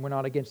surgery, and we're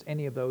not against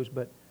any of those,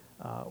 but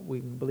we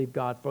believe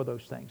God for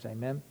those things,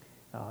 amen.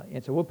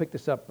 And so we'll pick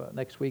this up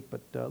next week,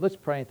 but let's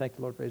pray and thank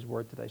the Lord for His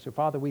Word today. So,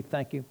 Father, we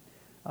thank you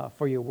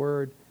for your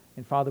Word,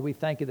 and Father, we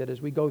thank you that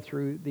as we go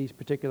through these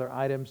particular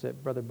items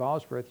that Brother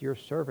Bosworth, your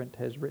servant,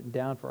 has written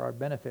down for our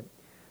benefit,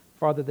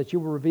 Father, that you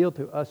will reveal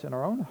to us in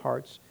our own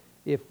hearts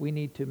if we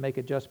need to make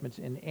adjustments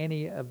in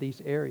any of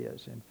these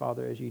areas. And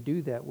Father, as you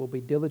do that, we'll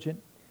be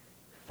diligent,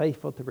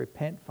 faithful to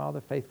repent, Father,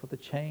 faithful to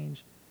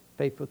change,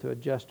 faithful to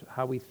adjust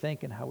how we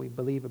think and how we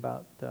believe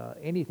about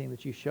anything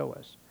that you show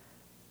us.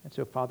 And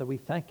so, Father, we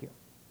thank you.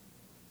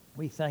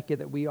 We thank you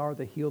that we are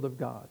the healed of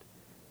God.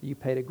 You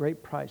paid a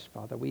great price,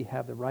 Father. We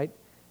have the right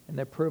and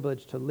the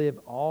privilege to live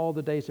all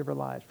the days of our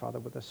lives, Father,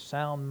 with a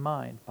sound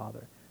mind,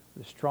 Father,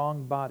 with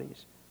strong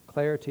bodies,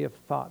 clarity of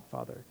thought,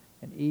 Father,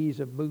 and ease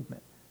of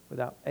movement,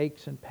 without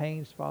aches and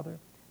pains, Father,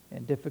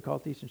 and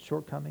difficulties and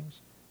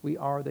shortcomings. We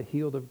are the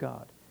healed of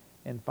God.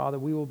 And Father,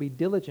 we will be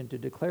diligent to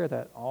declare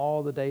that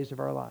all the days of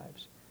our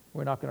lives.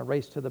 We're not going to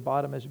race to the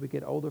bottom as we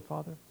get older,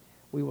 Father.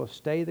 We will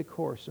stay the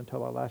course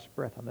until our last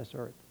breath on this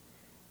earth.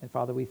 And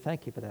Father, we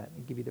thank you for that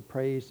and give you the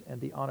praise and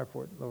the honor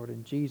for it, Lord,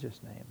 in Jesus'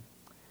 name.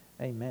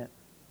 Amen.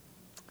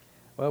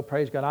 Well,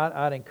 praise God.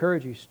 I'd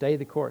encourage you, stay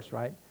the course,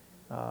 right?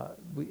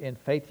 In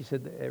faith, he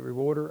said, a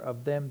rewarder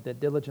of them that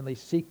diligently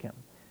seek him.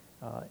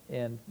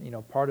 And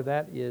part of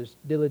that is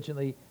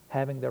diligently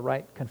having the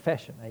right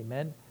confession.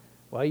 Amen.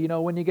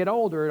 Well, when you get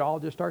older, it all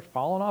just starts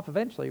falling off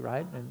eventually,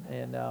 right?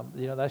 And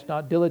that's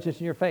not diligence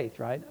in your faith,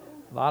 right?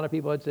 A lot of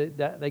people,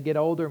 they get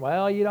older.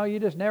 Well, you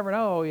just never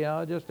know.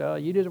 You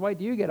just wait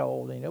till you get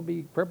old, and you'll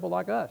be crippled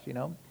like us. It's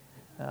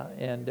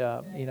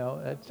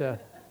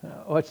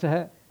what's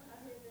that?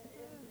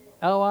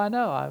 Oh, I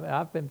know.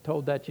 I've been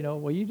told that.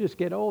 Well, you just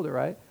get older,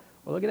 right?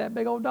 Well, look at that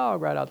big old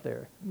dog right out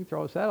there. You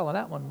throw a saddle on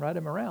that one, ride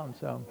him around.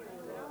 So,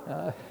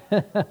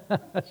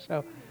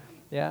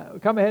 yeah.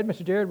 Come ahead,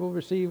 Mr. Jared. We'll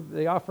receive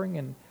the offering,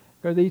 and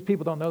because these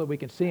people don't know that we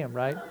can see them,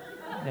 right?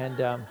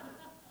 And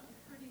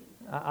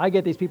I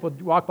get these people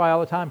walk by all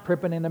the time,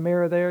 pripping in the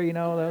mirror there.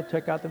 They'll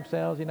check out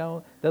themselves.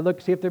 They'll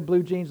look, see if their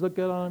blue jeans look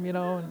good on them.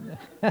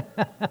 And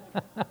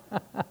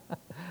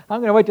I'm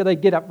going to wait till they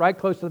get up right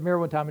close to the mirror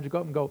one time and just go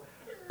up and go,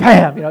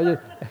 bam!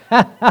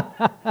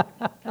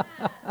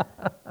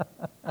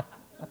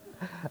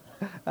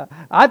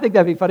 I think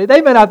that'd be funny.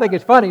 They may not think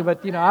it's funny,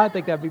 but I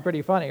think that'd be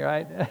pretty funny,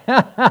 right?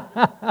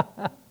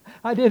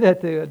 I did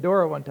that to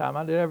Dora one time.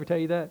 Did I ever tell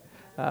you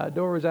that?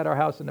 Dora was at our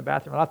house in the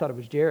bathroom, and I thought it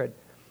was Jared.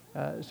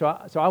 So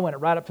I went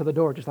right up to the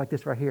door, just like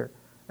this right here,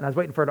 And I was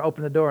waiting for her to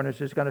open the door, and it's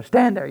just going to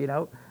stand there,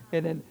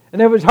 And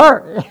it was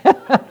her.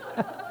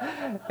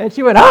 And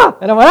she went, ah!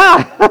 And I went,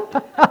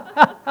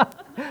 ah!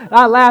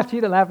 I laughed. She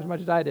didn't laugh as much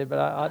as I did, but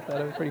I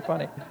thought it was pretty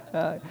funny.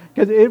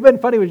 Because it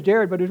wasn't funny with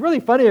Jared, but it was really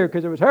funnier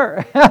because it was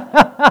her.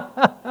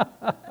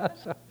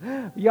 So,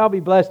 y'all be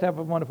blessed. Have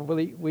a wonderful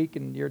week,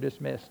 and you're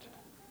dismissed.